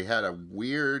so, they had a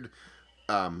weird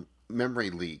memory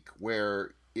leak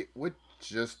where it would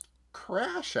just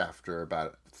crash after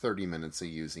about 30 minutes of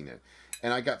using it.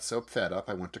 And I got so fed up,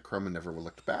 I went to Chrome and never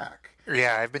looked back.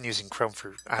 Yeah, I've been using Chrome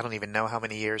for I don't even know how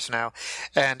many years now.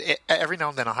 And every now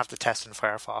and then I'll have to test in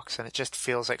Firefox, and it just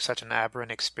feels like such an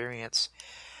aberrant experience.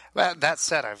 But that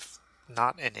said, I've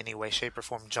not in any way, shape, or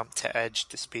form jumped to Edge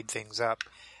to speed things up.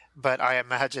 But I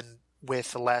imagine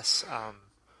with less,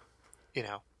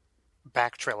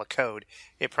 backtrail of code,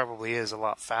 it probably is a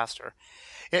lot faster.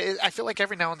 I feel like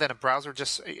every now and then a browser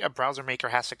maker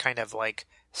has to kind of like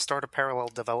start a parallel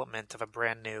development of a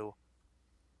brand new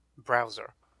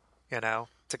browser,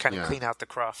 to kind of clean out the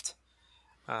cruft,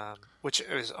 which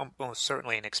is almost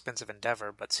certainly an expensive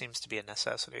endeavor, but seems to be a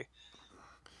necessity.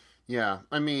 Yeah,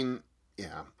 I mean,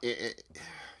 yeah.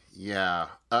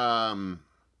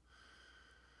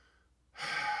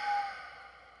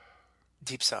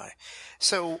 Deep sigh.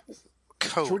 So,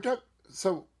 code.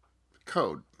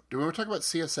 Code. Do we want to talk about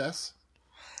CSS?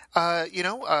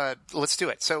 Let's do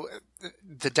it. So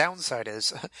the downside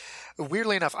is,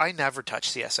 weirdly enough, I never touch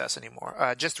CSS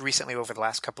anymore. Just recently, over the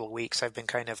last couple of weeks, I've been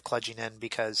kind of kludging in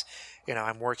because,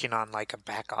 I'm working on like a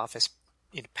back office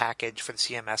package for the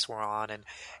CMS we're on, and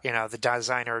the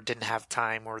designer didn't have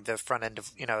time, or the front ender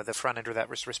that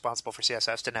was responsible for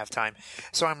CSS didn't have time.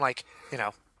 So I'm like,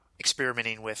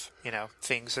 experimenting with,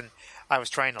 things, and I was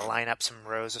trying to line up some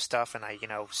rows of stuff, and I,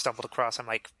 stumbled across, I'm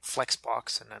like,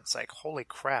 Flexbox, and it's like, holy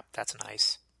crap, that's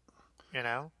nice,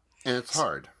 And it's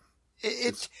hard.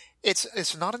 It's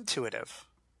not intuitive,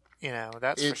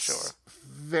 that's for sure. It's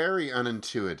very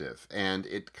unintuitive, and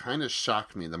it kind of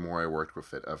shocked me the more I worked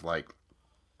with it, of like,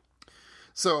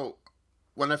 so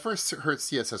when I first heard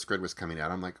CSS Grid was coming out,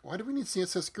 I'm like, why do we need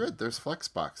CSS Grid? There's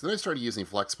Flexbox. Then I started using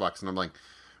Flexbox, and I'm like,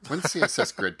 when's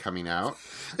CSS Grid coming out?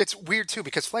 It's weird, too,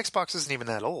 because Flexbox isn't even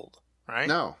that old, right?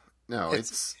 No,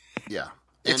 it's yeah.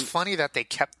 It's funny that they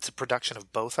kept the production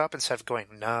of both up instead of going,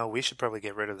 no, we should probably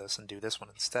get rid of this and do this one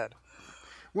instead.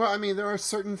 Well, I mean, there are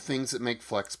certain things that make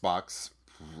Flexbox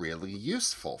really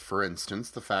useful. For instance,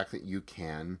 the fact that you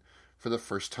can, for the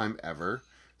first time ever,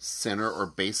 center or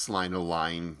baseline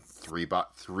align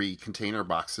three container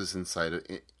boxes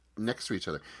next to each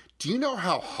other. Do you know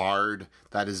how hard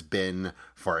that has been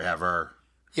forever?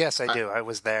 Yes, I do. I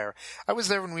was there. I was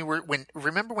there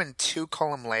remember when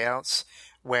 2-column layouts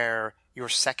where your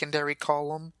secondary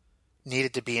column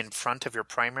needed to be in front of your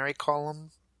primary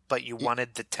column, but you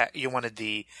wanted the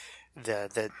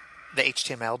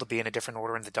HTML to be in a different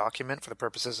order in the document for the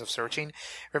purposes of searching?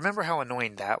 Remember how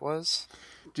annoying that was?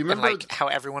 Do you remember and how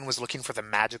everyone was looking for the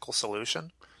magical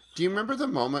solution? Do you remember the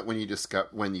moment when you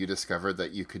discovered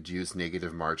that you could use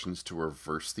negative margins to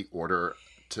reverse the order,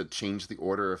 to change the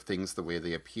order of things the way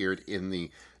they appeared in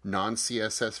the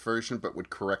non-CSS version, but would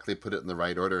correctly put it in the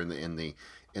right order in the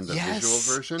visual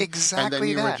version? Exactly. And then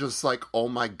you were just like, "Oh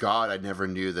my god, I never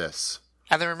knew this."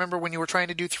 And then remember when you were trying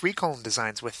to do 3-column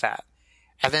designs with that,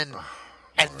 and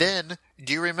then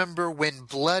do you remember when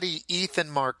bloody Ethan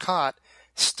Marcotte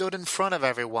stood in front of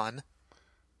everyone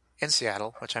in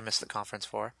Seattle, which I missed the conference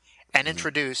for, and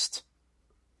introduced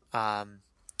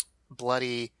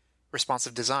bloody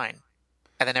responsive design,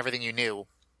 and then everything you knew,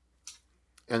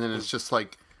 and then it's just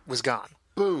like was gone.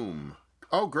 Boom!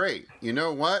 Oh, great! You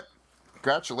know what?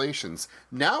 Congratulations.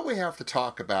 Now we have to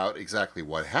talk about exactly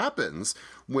what happens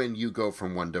when you go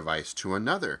from one device to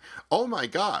another. Oh my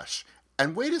gosh!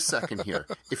 And wait a second here.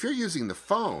 If you're using the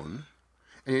phone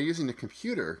and you're using the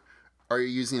computer, are you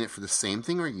using it for the same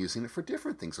thing, or are you using it for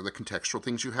different things? Are the contextual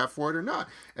things you have for it or not?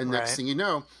 And next thing you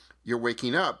know, you're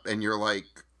waking up and you're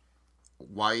like,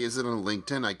 why is it on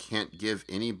LinkedIn I can't give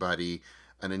anybody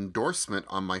an endorsement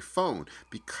on my phone?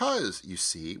 Because, you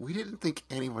see, we didn't think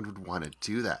anyone would want to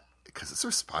do that because it's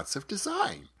responsive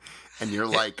design. And you're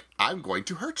like, I'm going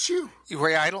to hurt you.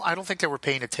 Ray, I don't think they were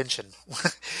paying attention.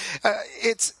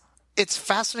 It's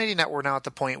fascinating that we're now at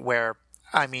the point where,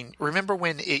 I mean, remember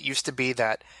when it used to be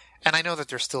that, and I know that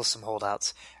there's still some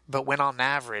holdouts, but when on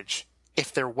average,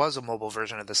 if there was a mobile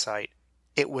version of the site,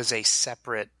 it was a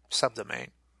separate subdomain,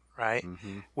 right?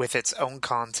 Mm-hmm. With its own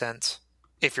content.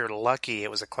 If you're lucky,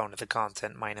 it was a clone of the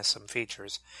content minus some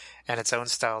features and its own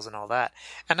styles and all that.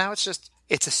 And now it's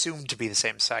assumed to be the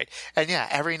same site. And yeah,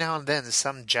 every now and then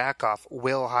some jackoff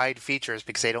will hide features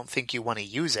because they don't think you want to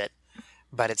use it.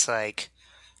 But it's like,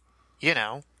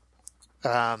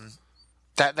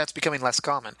 that's becoming less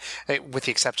common, with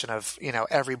the exception of,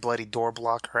 every bloody door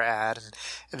blocker ad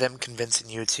and them convincing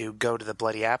you to go to the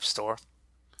bloody app store.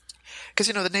 Because,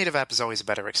 the native app is always a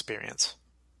better experience.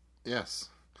 Yes.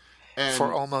 And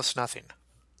for almost nothing.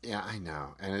 Yeah, I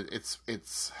know, and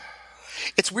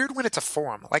It's weird when it's a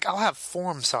forum. Like, I'll have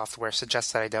forum software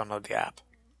suggest that I download the app.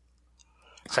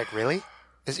 It's like, really?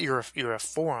 You're a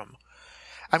forum.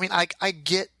 I mean, I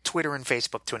get Twitter and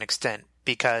Facebook to an extent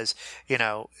because,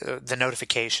 the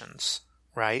notifications,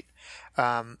 right?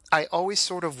 I always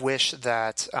sort of wish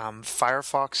that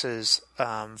Firefox's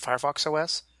Firefox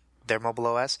OS, their mobile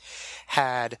OS,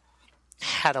 had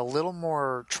a little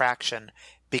more traction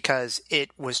because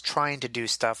it was trying to do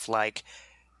stuff like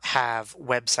have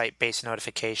website-based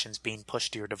notifications being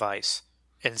pushed to your device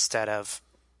instead of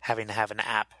having to have an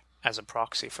app as a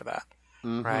proxy for that.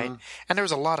 Mm-hmm. Right? And there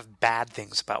was a lot of bad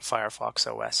things about Firefox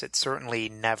OS. It certainly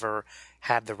never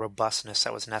had the robustness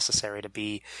that was necessary to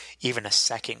be even a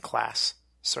second-class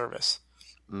service.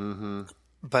 Mm-hmm.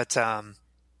 But, and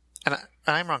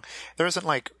I'm wrong. There isn't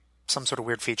like some sort of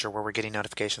weird feature where we're getting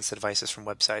notifications to devices from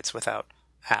websites without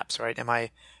apps, right? Am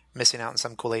I missing out on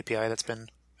some cool API that's been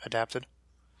adapted?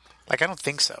 Like, I don't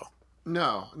think so.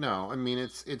 No. I mean,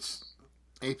 it's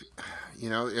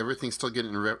everything's still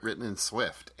getting written in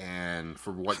Swift, and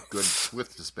for what good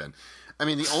Swift has been. I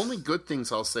mean, the only good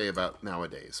things I'll say about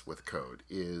nowadays with code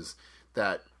is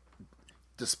that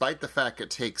despite the fact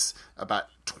it takes about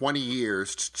 20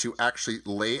 years to actually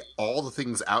lay all the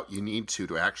things out you need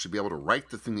to actually be able to write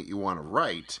the thing that you want to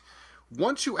write,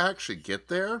 once you actually get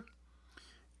there,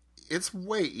 it's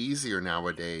way easier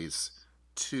nowadays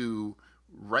to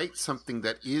write something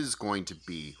that is going to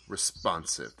be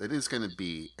responsive, that is going to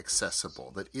be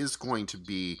accessible, that's going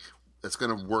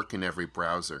to work in every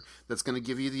browser, that's going to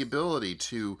give you the ability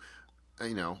to,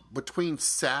 between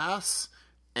Sass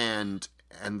and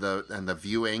the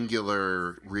Vue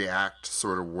Angular React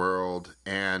sort of world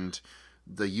and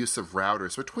the use of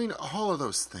routers, between all of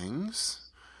those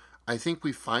things, I think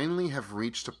we finally have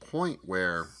reached a point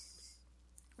where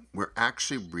we're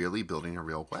actually really building a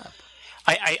real web.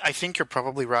 I think you're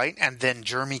probably right, and then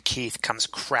Jeremy Keith comes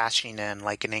crashing in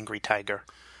like an angry tiger.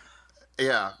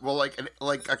 Yeah, well,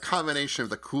 like a combination of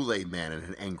the Kool-Aid Man and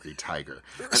an angry tiger.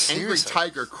 An Seriously? Angry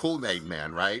tiger Kool-Aid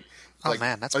Man, right? Oh,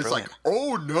 man, that's brilliant. It's like,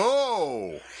 oh,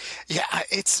 no! Yeah,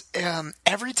 it's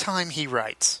every time he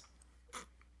writes,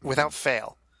 without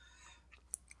fail,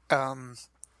 I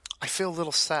feel a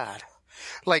little sad.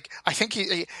 Like, I think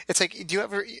it's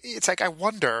like, I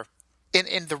wonder,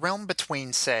 in the realm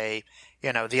between, say, the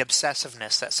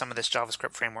obsessiveness that some of this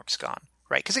JavaScript framework's gone,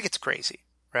 right? Because it gets crazy,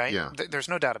 right? Yeah. There's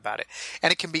no doubt about it.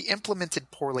 And it can be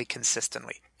implemented poorly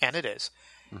consistently, and it is.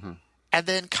 Mm-hmm. And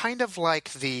then kind of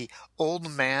like the old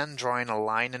man drawing a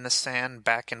line in the sand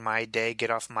back in my day,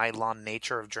 get off my lawn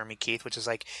nature of Jeremy Keith, which is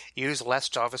like, use less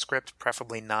JavaScript,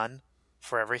 preferably none,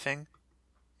 for everything,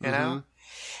 you know?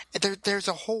 There's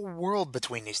a whole world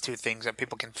between these two things that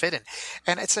people can fit in.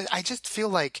 And I just feel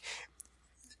like,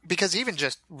 because even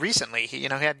just recently, he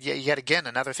had yet again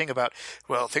another thing about,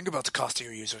 well, think about the cost of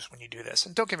your users when you do this.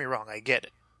 And don't get me wrong, I get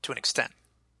it to an extent.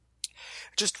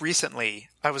 Just recently,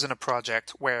 I was in a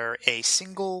project where a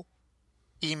single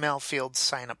email field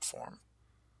sign-up form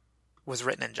was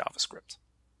written in JavaScript.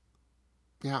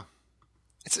 Yeah.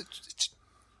 It's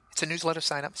a newsletter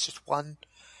sign-up. It's just one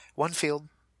field.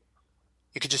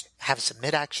 You could just have a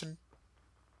submit action.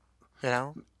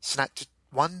 It's not just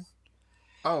one.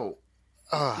 Oh.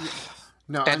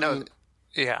 No,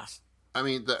 yeah. I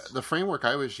mean, the framework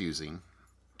I was using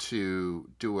to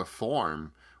do a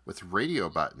form with radio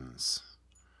buttons,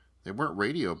 they weren't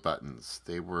radio buttons.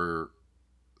 They were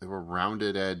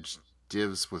rounded edge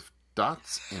divs with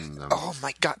dots in them. Oh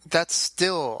my god, that's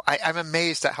still... I'm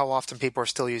amazed at how often people are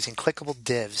still using clickable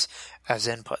divs as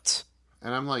inputs.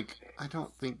 And I'm like, I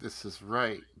don't think this is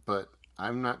right, but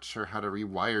I'm not sure how to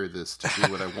rewire this to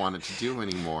do what I want it to do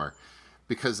anymore.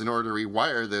 Because in order to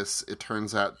rewire this, it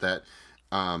turns out that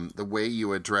the way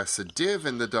you address a div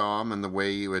in the DOM and the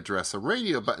way you address a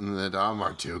radio button in the DOM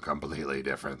are two completely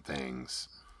different things.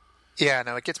 Yeah,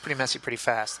 no, it gets pretty messy pretty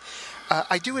fast.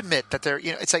 I do admit that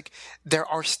it's like there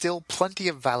are still plenty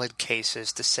of valid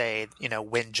cases to say,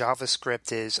 when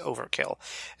JavaScript is overkill.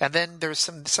 And then there's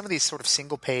some of these sort of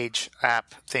single-page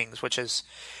app things, which is,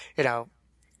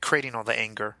 creating all the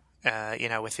anger,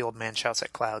 with the old man shouts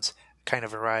at clouds kind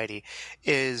of variety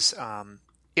is,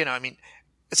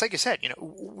 it's like you said,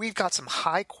 we've got some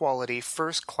high quality,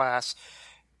 first class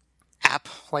app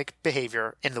like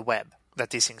behavior in the web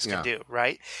that these things can do,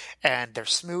 right? And they're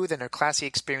smooth and they're classy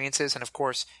experiences. And of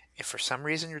course, if for some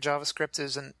reason your JavaScript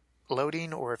isn't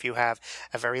loading, or if you have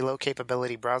a very low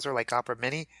capability browser like Opera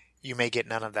Mini, you may get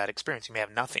none of that experience. You may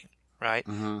have nothing. Right?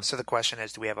 Mm-hmm. So the question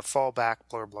is, do we have a fallback?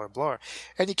 Blur, blur, blur.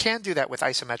 And you can do that with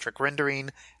isometric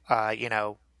rendering. A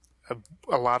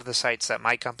lot of the sites that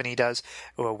my company does,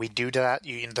 we do that.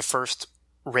 The first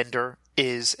render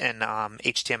is in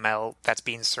HTML that's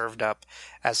being served up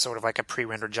as sort of like a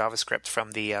pre-rendered JavaScript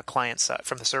from the client side,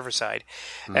 from the server side,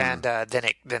 and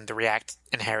then the React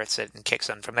inherits it and kicks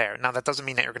in from there. Now that doesn't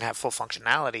mean that you're going to have full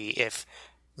functionality if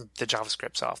the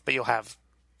JavaScript's off, but you'll have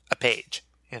a page,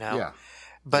 Yeah.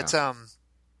 But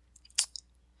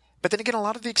but then again, a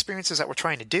lot of the experiences that we're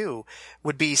trying to do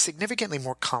would be significantly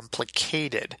more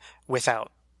complicated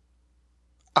without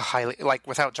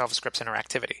without JavaScript's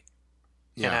interactivity.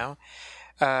 Yeah.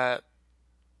 And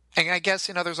I guess,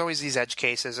 there's always these edge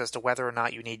cases as to whether or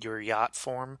not you need your yacht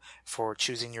form for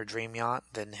choosing your dream yacht,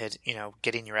 then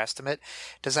getting your estimate.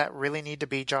 Does that really need to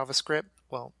be JavaScript?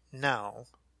 Well, no.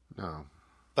 No.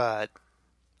 But,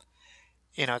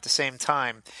 at the same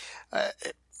time,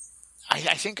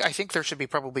 I think there should be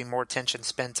probably more attention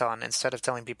spent on, instead of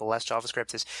telling people less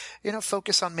JavaScript, is,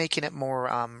 focus on making it more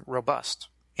robust,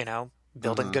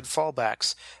 building good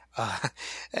fallbacks,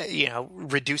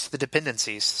 reduce the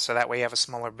dependencies so that way you have a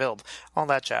smaller build, all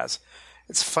that jazz.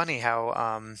 It's funny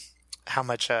how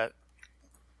much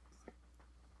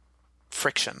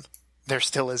friction there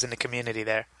still is in the community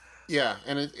there. Yeah,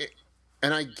 and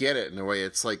and I get it in a way.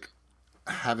 It's like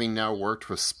having now worked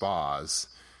with spas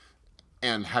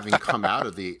and having come out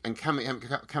of come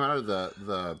out of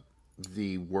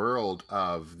the world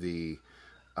of the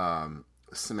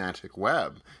semantic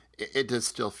web. It does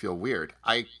still feel weird.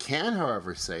 I can,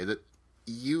 however, say that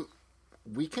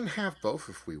we can have both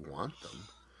if we want them.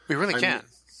 We really can.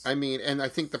 And I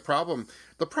think the problem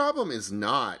is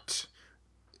not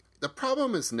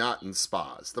in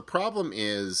spas. The problem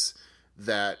is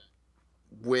that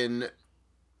when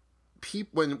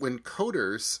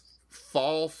coders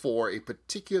fall for a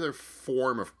particular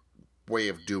form of way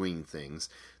of doing things,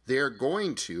 they're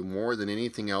going to, more than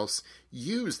anything else,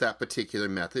 use that particular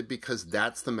method because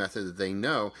that's the method that they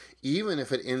know, even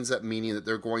if it ends up meaning that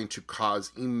they're going to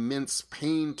cause immense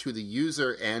pain to the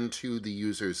user and to the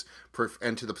user's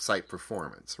and to the site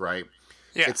performance, right?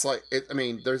 Yeah. It's like,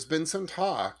 there's been some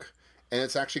talk, and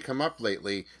it's actually come up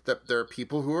lately, that there are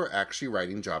people who are actually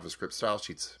writing JavaScript style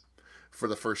sheets for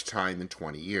the first time in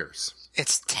 20 years.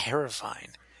 It's terrifying.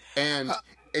 And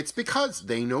it's because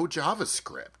they know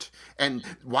JavaScript. And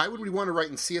why would we want to write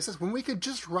in CSS when we could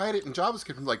just write it in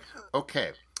JavaScript? And like,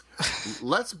 okay,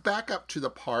 let's back up to the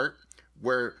part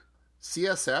where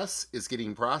CSS is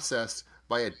getting processed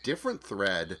by a different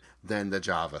thread than the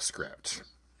JavaScript.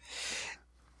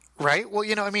 Right? Well,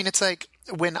 it's like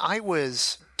when I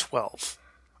was 12,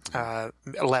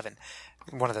 11,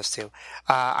 one of those two,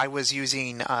 I was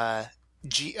using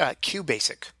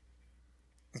QBasic.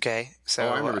 Okay, so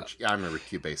I remember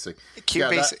QBasic.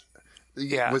 QBasic.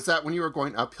 Yeah. Was that when you were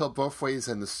going uphill both ways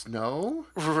in the snow?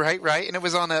 Right. And it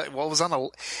was on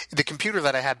the computer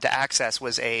that I had to access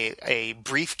was a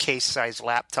briefcase-sized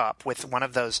laptop with one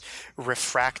of those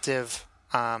refractive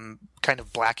kind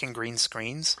of black and green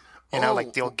screens,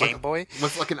 like the old Game Boy.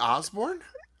 Was it like an Osborne?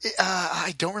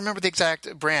 I don't remember the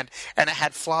exact brand, and it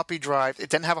had floppy drive. It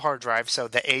didn't have a hard drive, so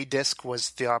the A disk was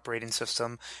the operating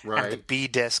system, right, and the B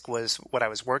disk was what I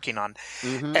was working on.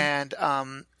 Mm-hmm. And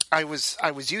I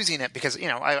was using it because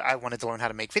I wanted to learn how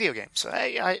to make video games. So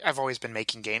I've always been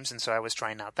making games, and so I was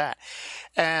trying out that,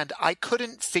 and I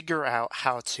couldn't figure out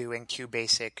how to in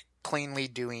QBasic cleanly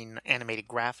doing animated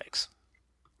graphics.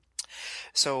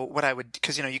 So what I would,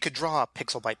 because you could draw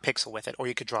pixel by pixel with it, or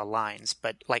you could draw lines,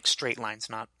 but like straight lines,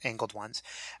 not angled ones.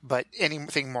 But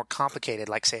anything more complicated,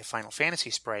 like say a Final Fantasy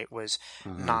sprite, was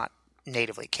not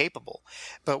natively capable.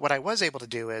 But what I was able to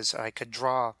do is I could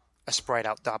draw a sprite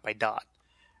out dot by dot,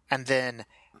 and then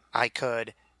I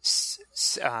could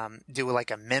do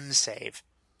like a mem save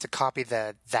to copy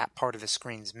that part of the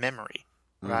screen's memory.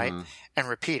 Right? And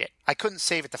repeat it. I couldn't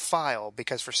save it to file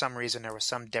because for some reason there was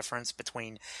some difference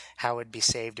between how it'd be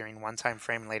saved during one time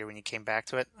frame and later when you came back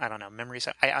to it. I don't know.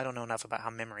 I don't know enough about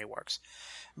how memory works.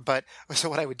 But so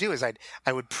what I would do is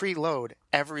I would preload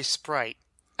every sprite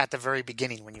at the very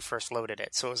beginning when you first loaded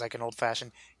it. So it was like an old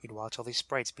fashioned, you'd watch all these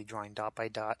sprites be drawing dot by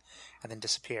dot and then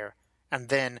disappear. And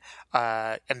then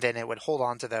it would hold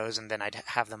on to those, and then I'd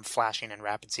have them flashing in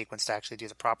rapid sequence to actually do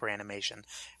the proper animation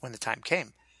when the time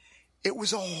came. It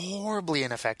was a horribly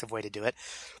ineffective way to do it.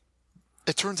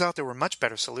 It turns out there were much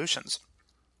better solutions.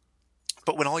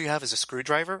 But when all you have is a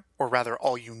screwdriver, or rather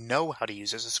all you know how to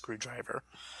use is a screwdriver,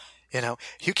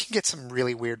 you can get some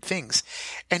really weird things.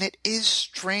 And it is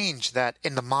strange that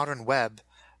in the modern web,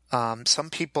 some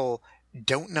people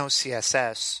don't know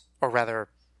CSS, or rather,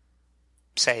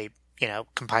 say,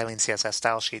 compiling CSS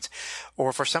style sheets,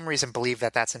 or for some reason believe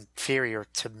that that's inferior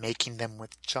to making them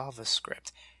with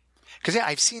JavaScript. Because,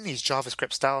 I've seen these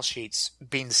JavaScript style sheets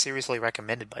being seriously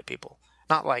recommended by people.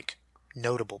 Not like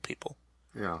notable people.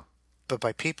 Yeah. But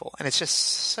by people. And it's just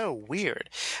so weird.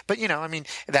 But, I mean,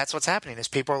 that's what's happening is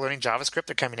people are learning JavaScript,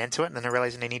 they're coming into it, and then they're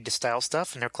realizing they need to style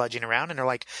stuff, and they're kludging around, and they're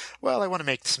like, well, I want to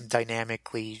make some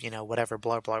dynamically, whatever,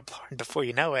 blah, blah, blah. And before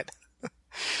you know it,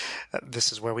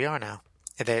 this is where we are now.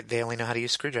 They only know how to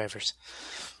use screwdrivers.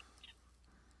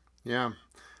 Yeah.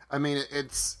 I mean,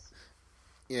 it's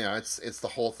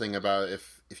the whole thing about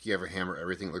if you ever hammer,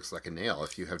 everything looks like a nail.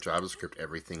 If you have JavaScript,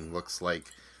 everything looks like,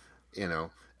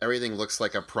 everything looks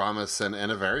like a promise and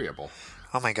a variable.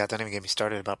 Oh my God, don't even get me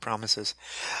started about promises.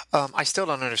 I still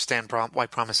don't understand why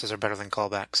promises are better than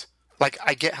callbacks. Like,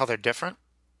 I get how they're different,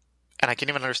 and I can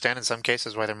even understand in some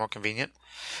cases why they're more convenient.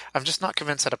 I'm just not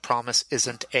convinced that a promise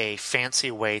isn't a fancy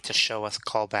way to show us a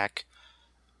callback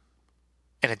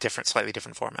in a slightly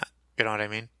different format. You know what I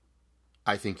mean?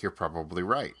 I think you're probably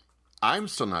right. I'm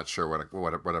still not sure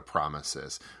what a promise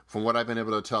is. From what I've been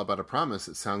able to tell about a promise,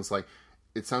 it sounds like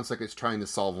it's trying to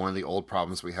solve one of the old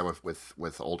problems we have with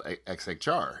old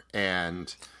XHR,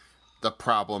 and the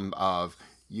problem of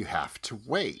you have to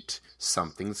wait.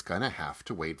 Something's gonna have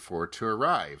to wait for it to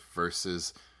arrive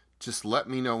versus just let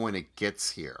me know when it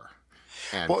gets here.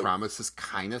 And promises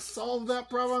kind of solve that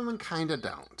problem and kind of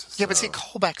don't. Yeah, but see,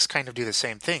 callbacks kind of do the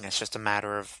same thing. It's just a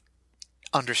matter of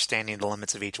understanding the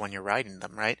limits of each when you're writing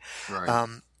them, right? Right.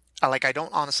 I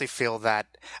don't honestly feel that.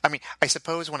 I mean, I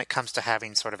suppose when it comes to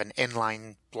having sort of an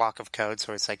inline block of code,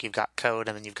 so it's like you've got code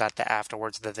and then you've got the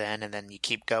afterwards, the then, and then you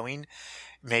keep going.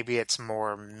 Maybe it's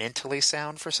more mentally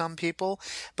sound for some people,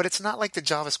 but it's not like the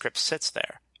JavaScript sits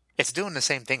there. It's doing the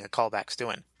same thing a callback's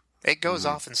doing. It goes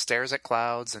off and stares at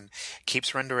clouds and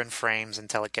keeps rendering frames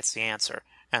until it gets the answer,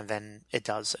 and then it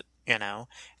does it,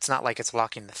 It's not like it's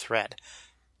locking the thread.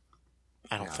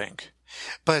 I don't think.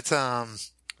 But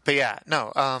yeah,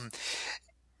 no.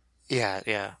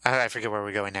 Yeah. I forget where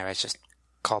we're going now. It's just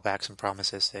callbacks and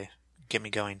promises. They get me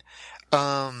going.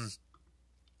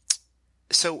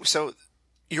 So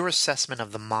your assessment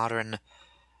of the modern,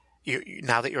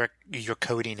 now that you're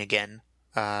coding again,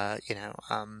 have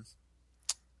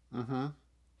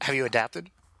you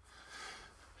adapted?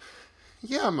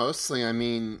 Yeah, mostly. I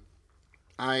mean,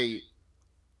 I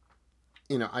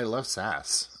love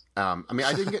Sass. I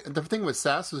didn't get the thing with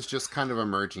Sass was just kind of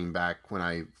emerging back when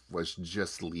I was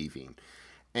just leaving,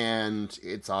 and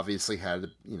it's obviously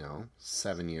had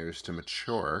 7 years to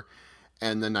mature.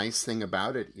 And the nice thing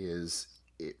about it is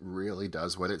it really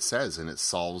does what it says, and it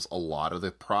solves a lot of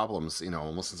the problems.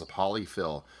 Almost as a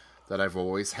polyfill that I've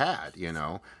always had.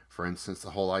 For instance,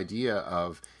 the whole idea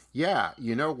of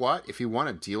if you want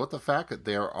to deal with the fact that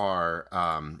there are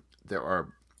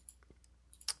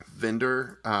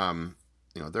vendor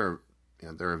there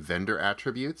are vendor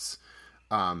attributes,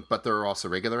 but there are also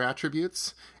regular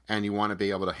attributes, and you want to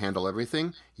be able to handle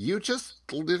everything, you just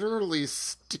literally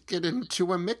stick it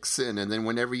into a mixin, and then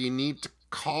whenever you need to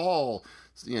call,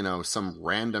 some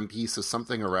random piece of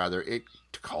something or other, it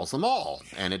calls them all,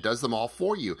 and it does them all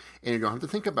for you, and you don't have to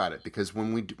think about it, because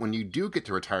when you do get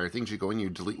to retire things, you go and you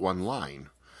delete one line,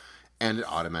 and it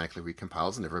automatically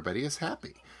recompiles, and everybody is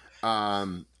happy.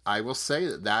 I will say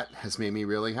that has made me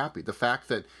really happy. The fact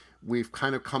that we've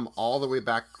kind of come all the way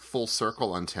back full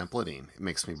circle on templating, it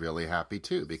makes me really happy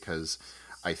too, because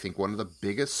I think one of the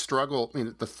biggest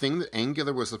the thing that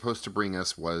Angular was supposed to bring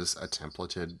us was a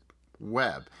templated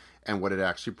web, and what it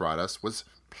actually brought us was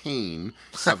pain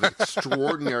of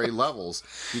extraordinary levels,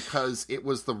 because it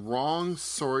was the wrong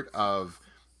sort of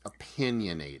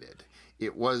opinionated.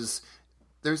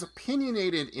 There's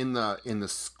opinionated in the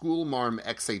schoolmarm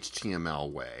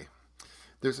XHTML way.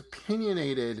 There's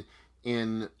opinionated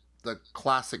in the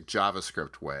classic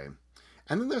JavaScript way.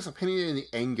 And then there's opinionated in the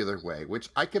Angular way, which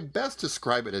I can best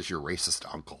describe it as your racist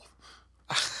uncle.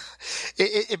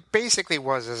 It basically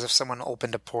was as if someone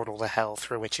opened a portal to hell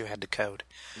through which you had to code.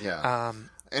 Yeah.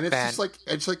 And it's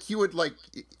just like you would like...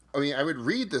 I would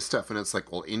read this stuff, and it's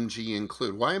like, well, ng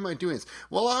include. Why am I doing this?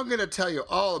 Well, I'm going to tell you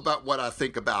all about what I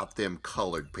think about them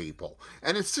colored people.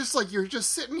 And it's just like you're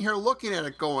just sitting here looking at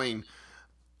it going,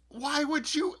 why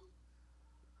would you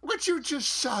just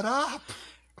shut up?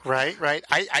 Right.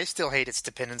 I still hate its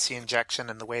dependency injection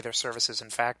and the way their services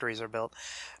and factories are built.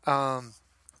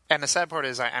 And the sad part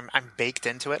is I'm baked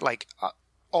into it. Like,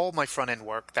 all my front-end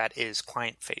work that is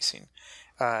client-facing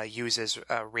uses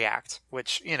React,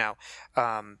 which,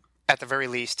 at the very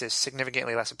least is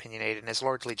significantly less opinionated and is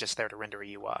largely just there to render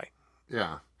a UI.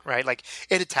 Yeah. Right? Like,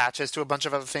 it attaches to a bunch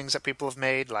of other things that people have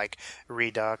made, like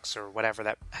Redux or whatever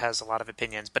that has a lot of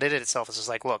opinions. But it itself is just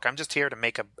like, look, I'm just here to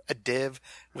make a div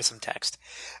with some text.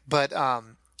 But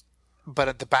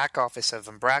But the back office of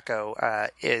Umbraco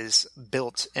is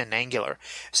built in Angular.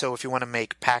 So if you want to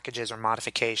make packages or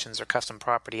modifications or custom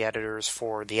property editors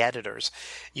for the editors,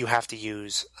 you have to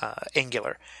use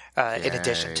Angular in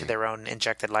addition to their own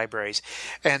injected libraries.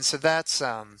 And so that's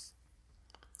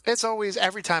it's always,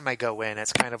 every time I go in,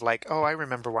 it's kind of like, oh, I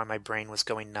remember why my brain was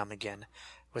going numb again.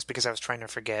 It was because I was trying to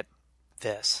forget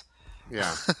this.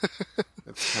 Yeah.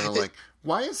 It's kind of like,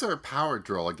 why is there a power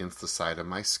drill against the side of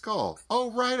my skull?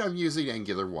 Oh, right, I'm using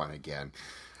Angular 1 again.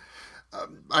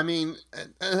 I mean,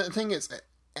 the thing is,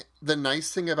 the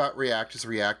nice thing about React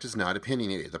is not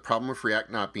opinionated. The problem with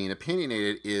React not being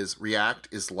opinionated is React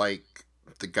is like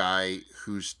the guy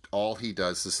who's all he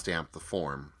does is stamp the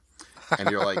form. And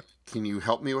you're like, can you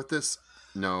help me with this?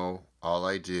 No, all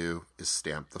I do is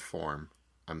stamp the form.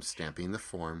 I'm stamping the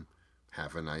form.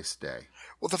 Have a nice day.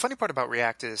 Well, the funny part about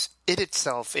React is it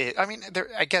itself,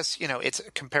 I guess, it's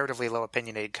comparatively low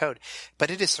opinionated code, but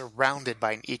it is surrounded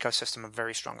by an ecosystem of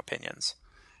very strong opinions.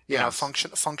 Yeah.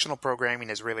 Functional programming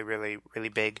is really, really, really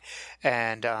big,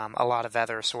 and a lot of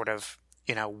other sort of,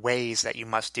 ways that you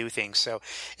must do things. So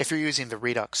if you're using the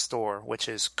Redux store, which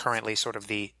is currently sort of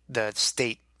the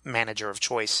state manager of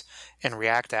choice in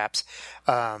React apps,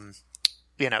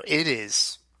 it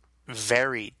is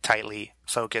very tightly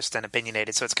focused and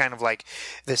opinionated. So it's kind of like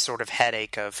this sort of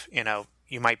headache of,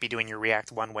 you might be doing your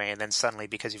React one way, and then suddenly,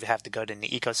 because you have to go to an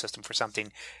ecosystem for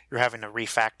something, you're having to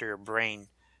refactor your brain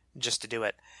just to do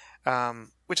it,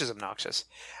 which is obnoxious.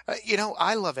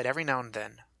 I love it. Every now and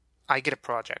then I get a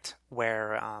project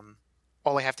where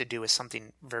all I have to do is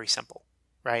something very simple.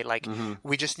 Right? Like,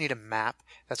 we just need a map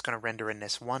that's going to render in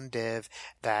this one div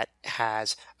that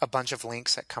has a bunch of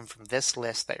links that come from this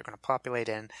list that you're going to populate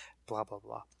in, blah, blah,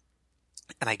 blah.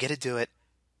 And I get to do it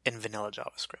in vanilla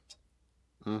JavaScript.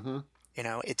 Mm-hmm.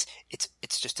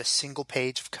 It's just a single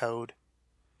page of code.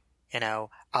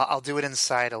 I'll do it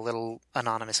inside a little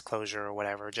anonymous closure or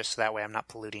whatever, just so that way I'm not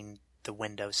polluting the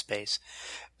window space.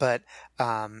 But,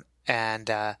 I'm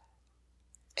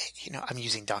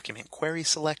using document query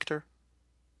selector.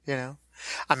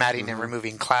 I'm adding and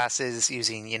removing classes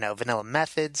using, vanilla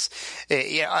methods.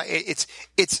 It's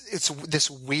this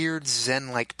weird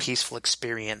Zen-like peaceful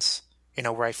experience,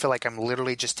 where I feel like I'm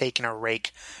literally just taking a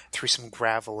rake through some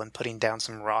gravel and putting down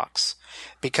some rocks,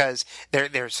 because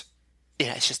there's,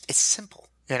 it's simple.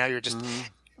 You're just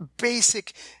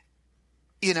basic,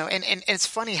 and it's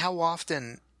funny how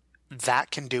often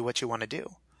that can do what you want to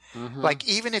do. Mm-hmm. Like,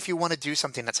 even if you want to do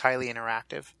something that's highly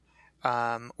interactive,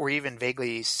 or even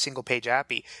vaguely single-page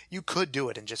appy, you could do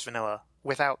it in just vanilla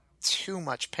without too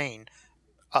much pain,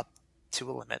 up to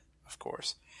a limit, of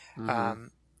course. Mm-hmm.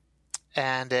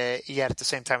 Yet at the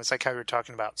same time, it's like how you were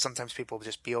talking about. Sometimes people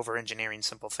just be over-engineering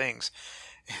simple things.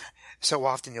 So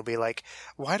often you'll be like,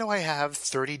 why do I have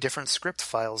 30 different script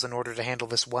files in order to handle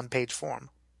this one-page form?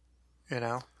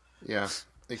 Yeah,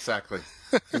 exactly.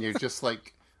 And you're just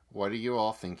like, what are you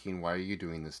all thinking? Why are you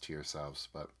doing this to yourselves?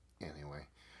 But anyway.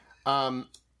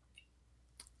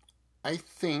 I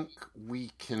think we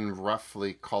can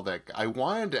roughly call that. I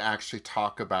wanted to actually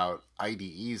talk about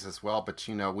IDEs as well, but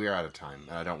we're out of time,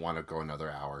 and I don't want to go another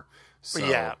hour. So,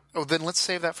 yeah. Oh, then let's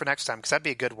save that for next time, because that'd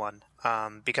be a good one.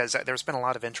 Because there's been a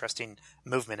lot of interesting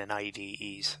movement in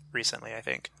IDEs recently, I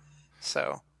think.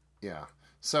 So. Yeah.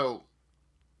 So,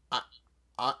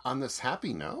 on this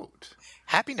happy note.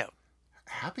 Happy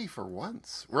for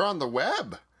once. We're on the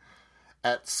web.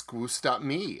 At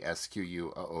squoose.me,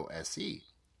 SQUOOSE.me,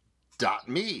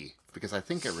 because I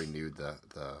think I renewed the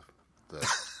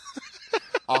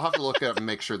I'll have to look it up and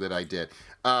make sure that I did.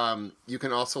 You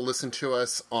can also listen to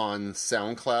us on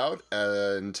SoundCloud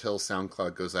until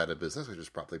SoundCloud goes out of business, which is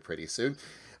probably pretty soon.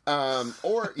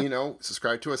 Or,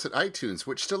 subscribe to us at iTunes,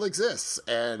 which still exists,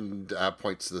 and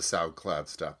points to the SoundCloud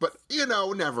stuff. But,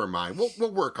 never mind.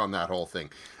 We'll work on that whole thing.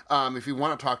 If you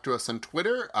want to talk to us on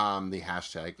Twitter, the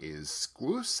hashtag is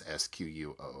Squoose,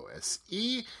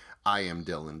 SQUOOSE. I am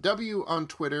Dylan W. on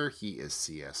Twitter. He is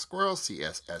CS Squirrel,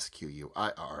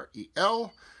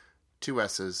 CSSQUIREL. 2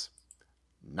 S's,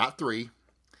 not 3.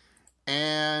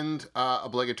 And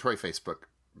obligatory Facebook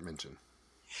mention.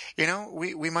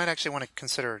 We might actually want to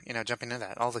consider, jumping into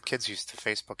that. All the kids used to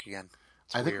Facebook again.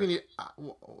 I think we need.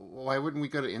 Why wouldn't we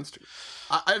go to Instagram?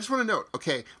 I just want to note.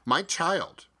 Okay, my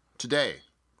child today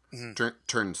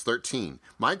turns 13.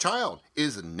 My child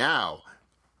is now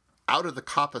out of the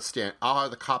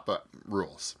COPPA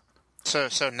rules.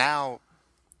 So now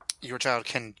your child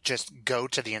can just go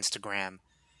to the Instagram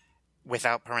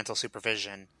without parental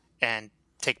supervision and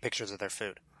take pictures of their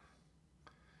food.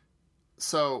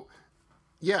 So,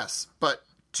 yes, but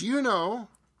do you know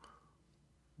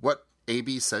what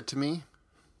AB said to me?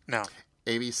 No.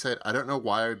 Amy said, I don't know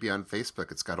why I would be on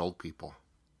Facebook. It's got old people.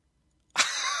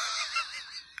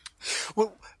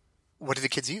 Well, what do the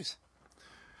kids use?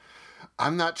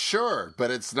 I'm not sure, but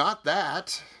it's not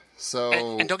that.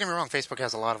 So, And don't get me wrong, Facebook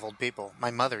has a lot of old people. My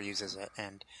mother uses it,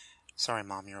 and sorry,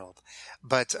 Mom, you're old.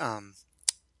 But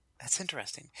that's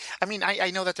interesting. I mean,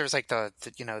 I know that there's like the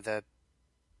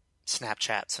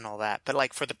Snapchats and all that, but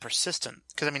like for the persistent,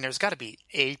 because I mean, there's got to be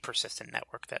a persistent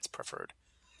network that's preferred.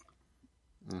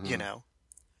 You know,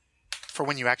 for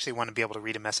when you actually want to be able to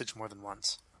read a message more than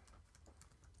once.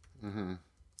 Mm-hmm.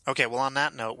 Okay, well, on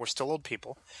that note, we're still old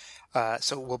people.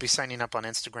 So we'll be signing up on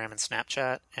Instagram and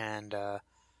Snapchat, and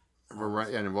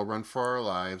we'll run for our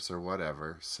lives or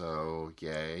whatever. So,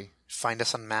 yay. Find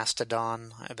us on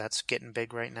Mastodon. That's getting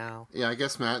big right now. Yeah, I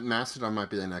guess Mastodon might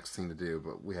be the next thing to do,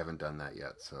 but we haven't done that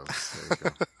yet. So, there you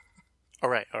go. All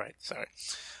right. Sorry.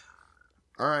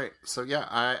 All right. So, yeah,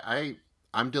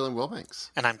 I'm Dylan Wilbanks.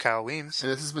 And I'm Kyle Weems.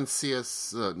 And this has been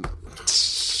CS...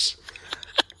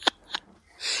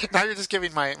 Now you're just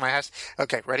giving my hash.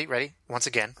 Okay, ready? Once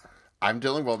again. I'm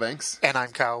Dylan Wilbanks. And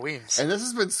I'm Kyle Weems. And this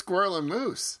has been Squirrel and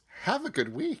Moose. Have a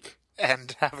good week.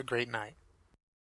 And have a great night.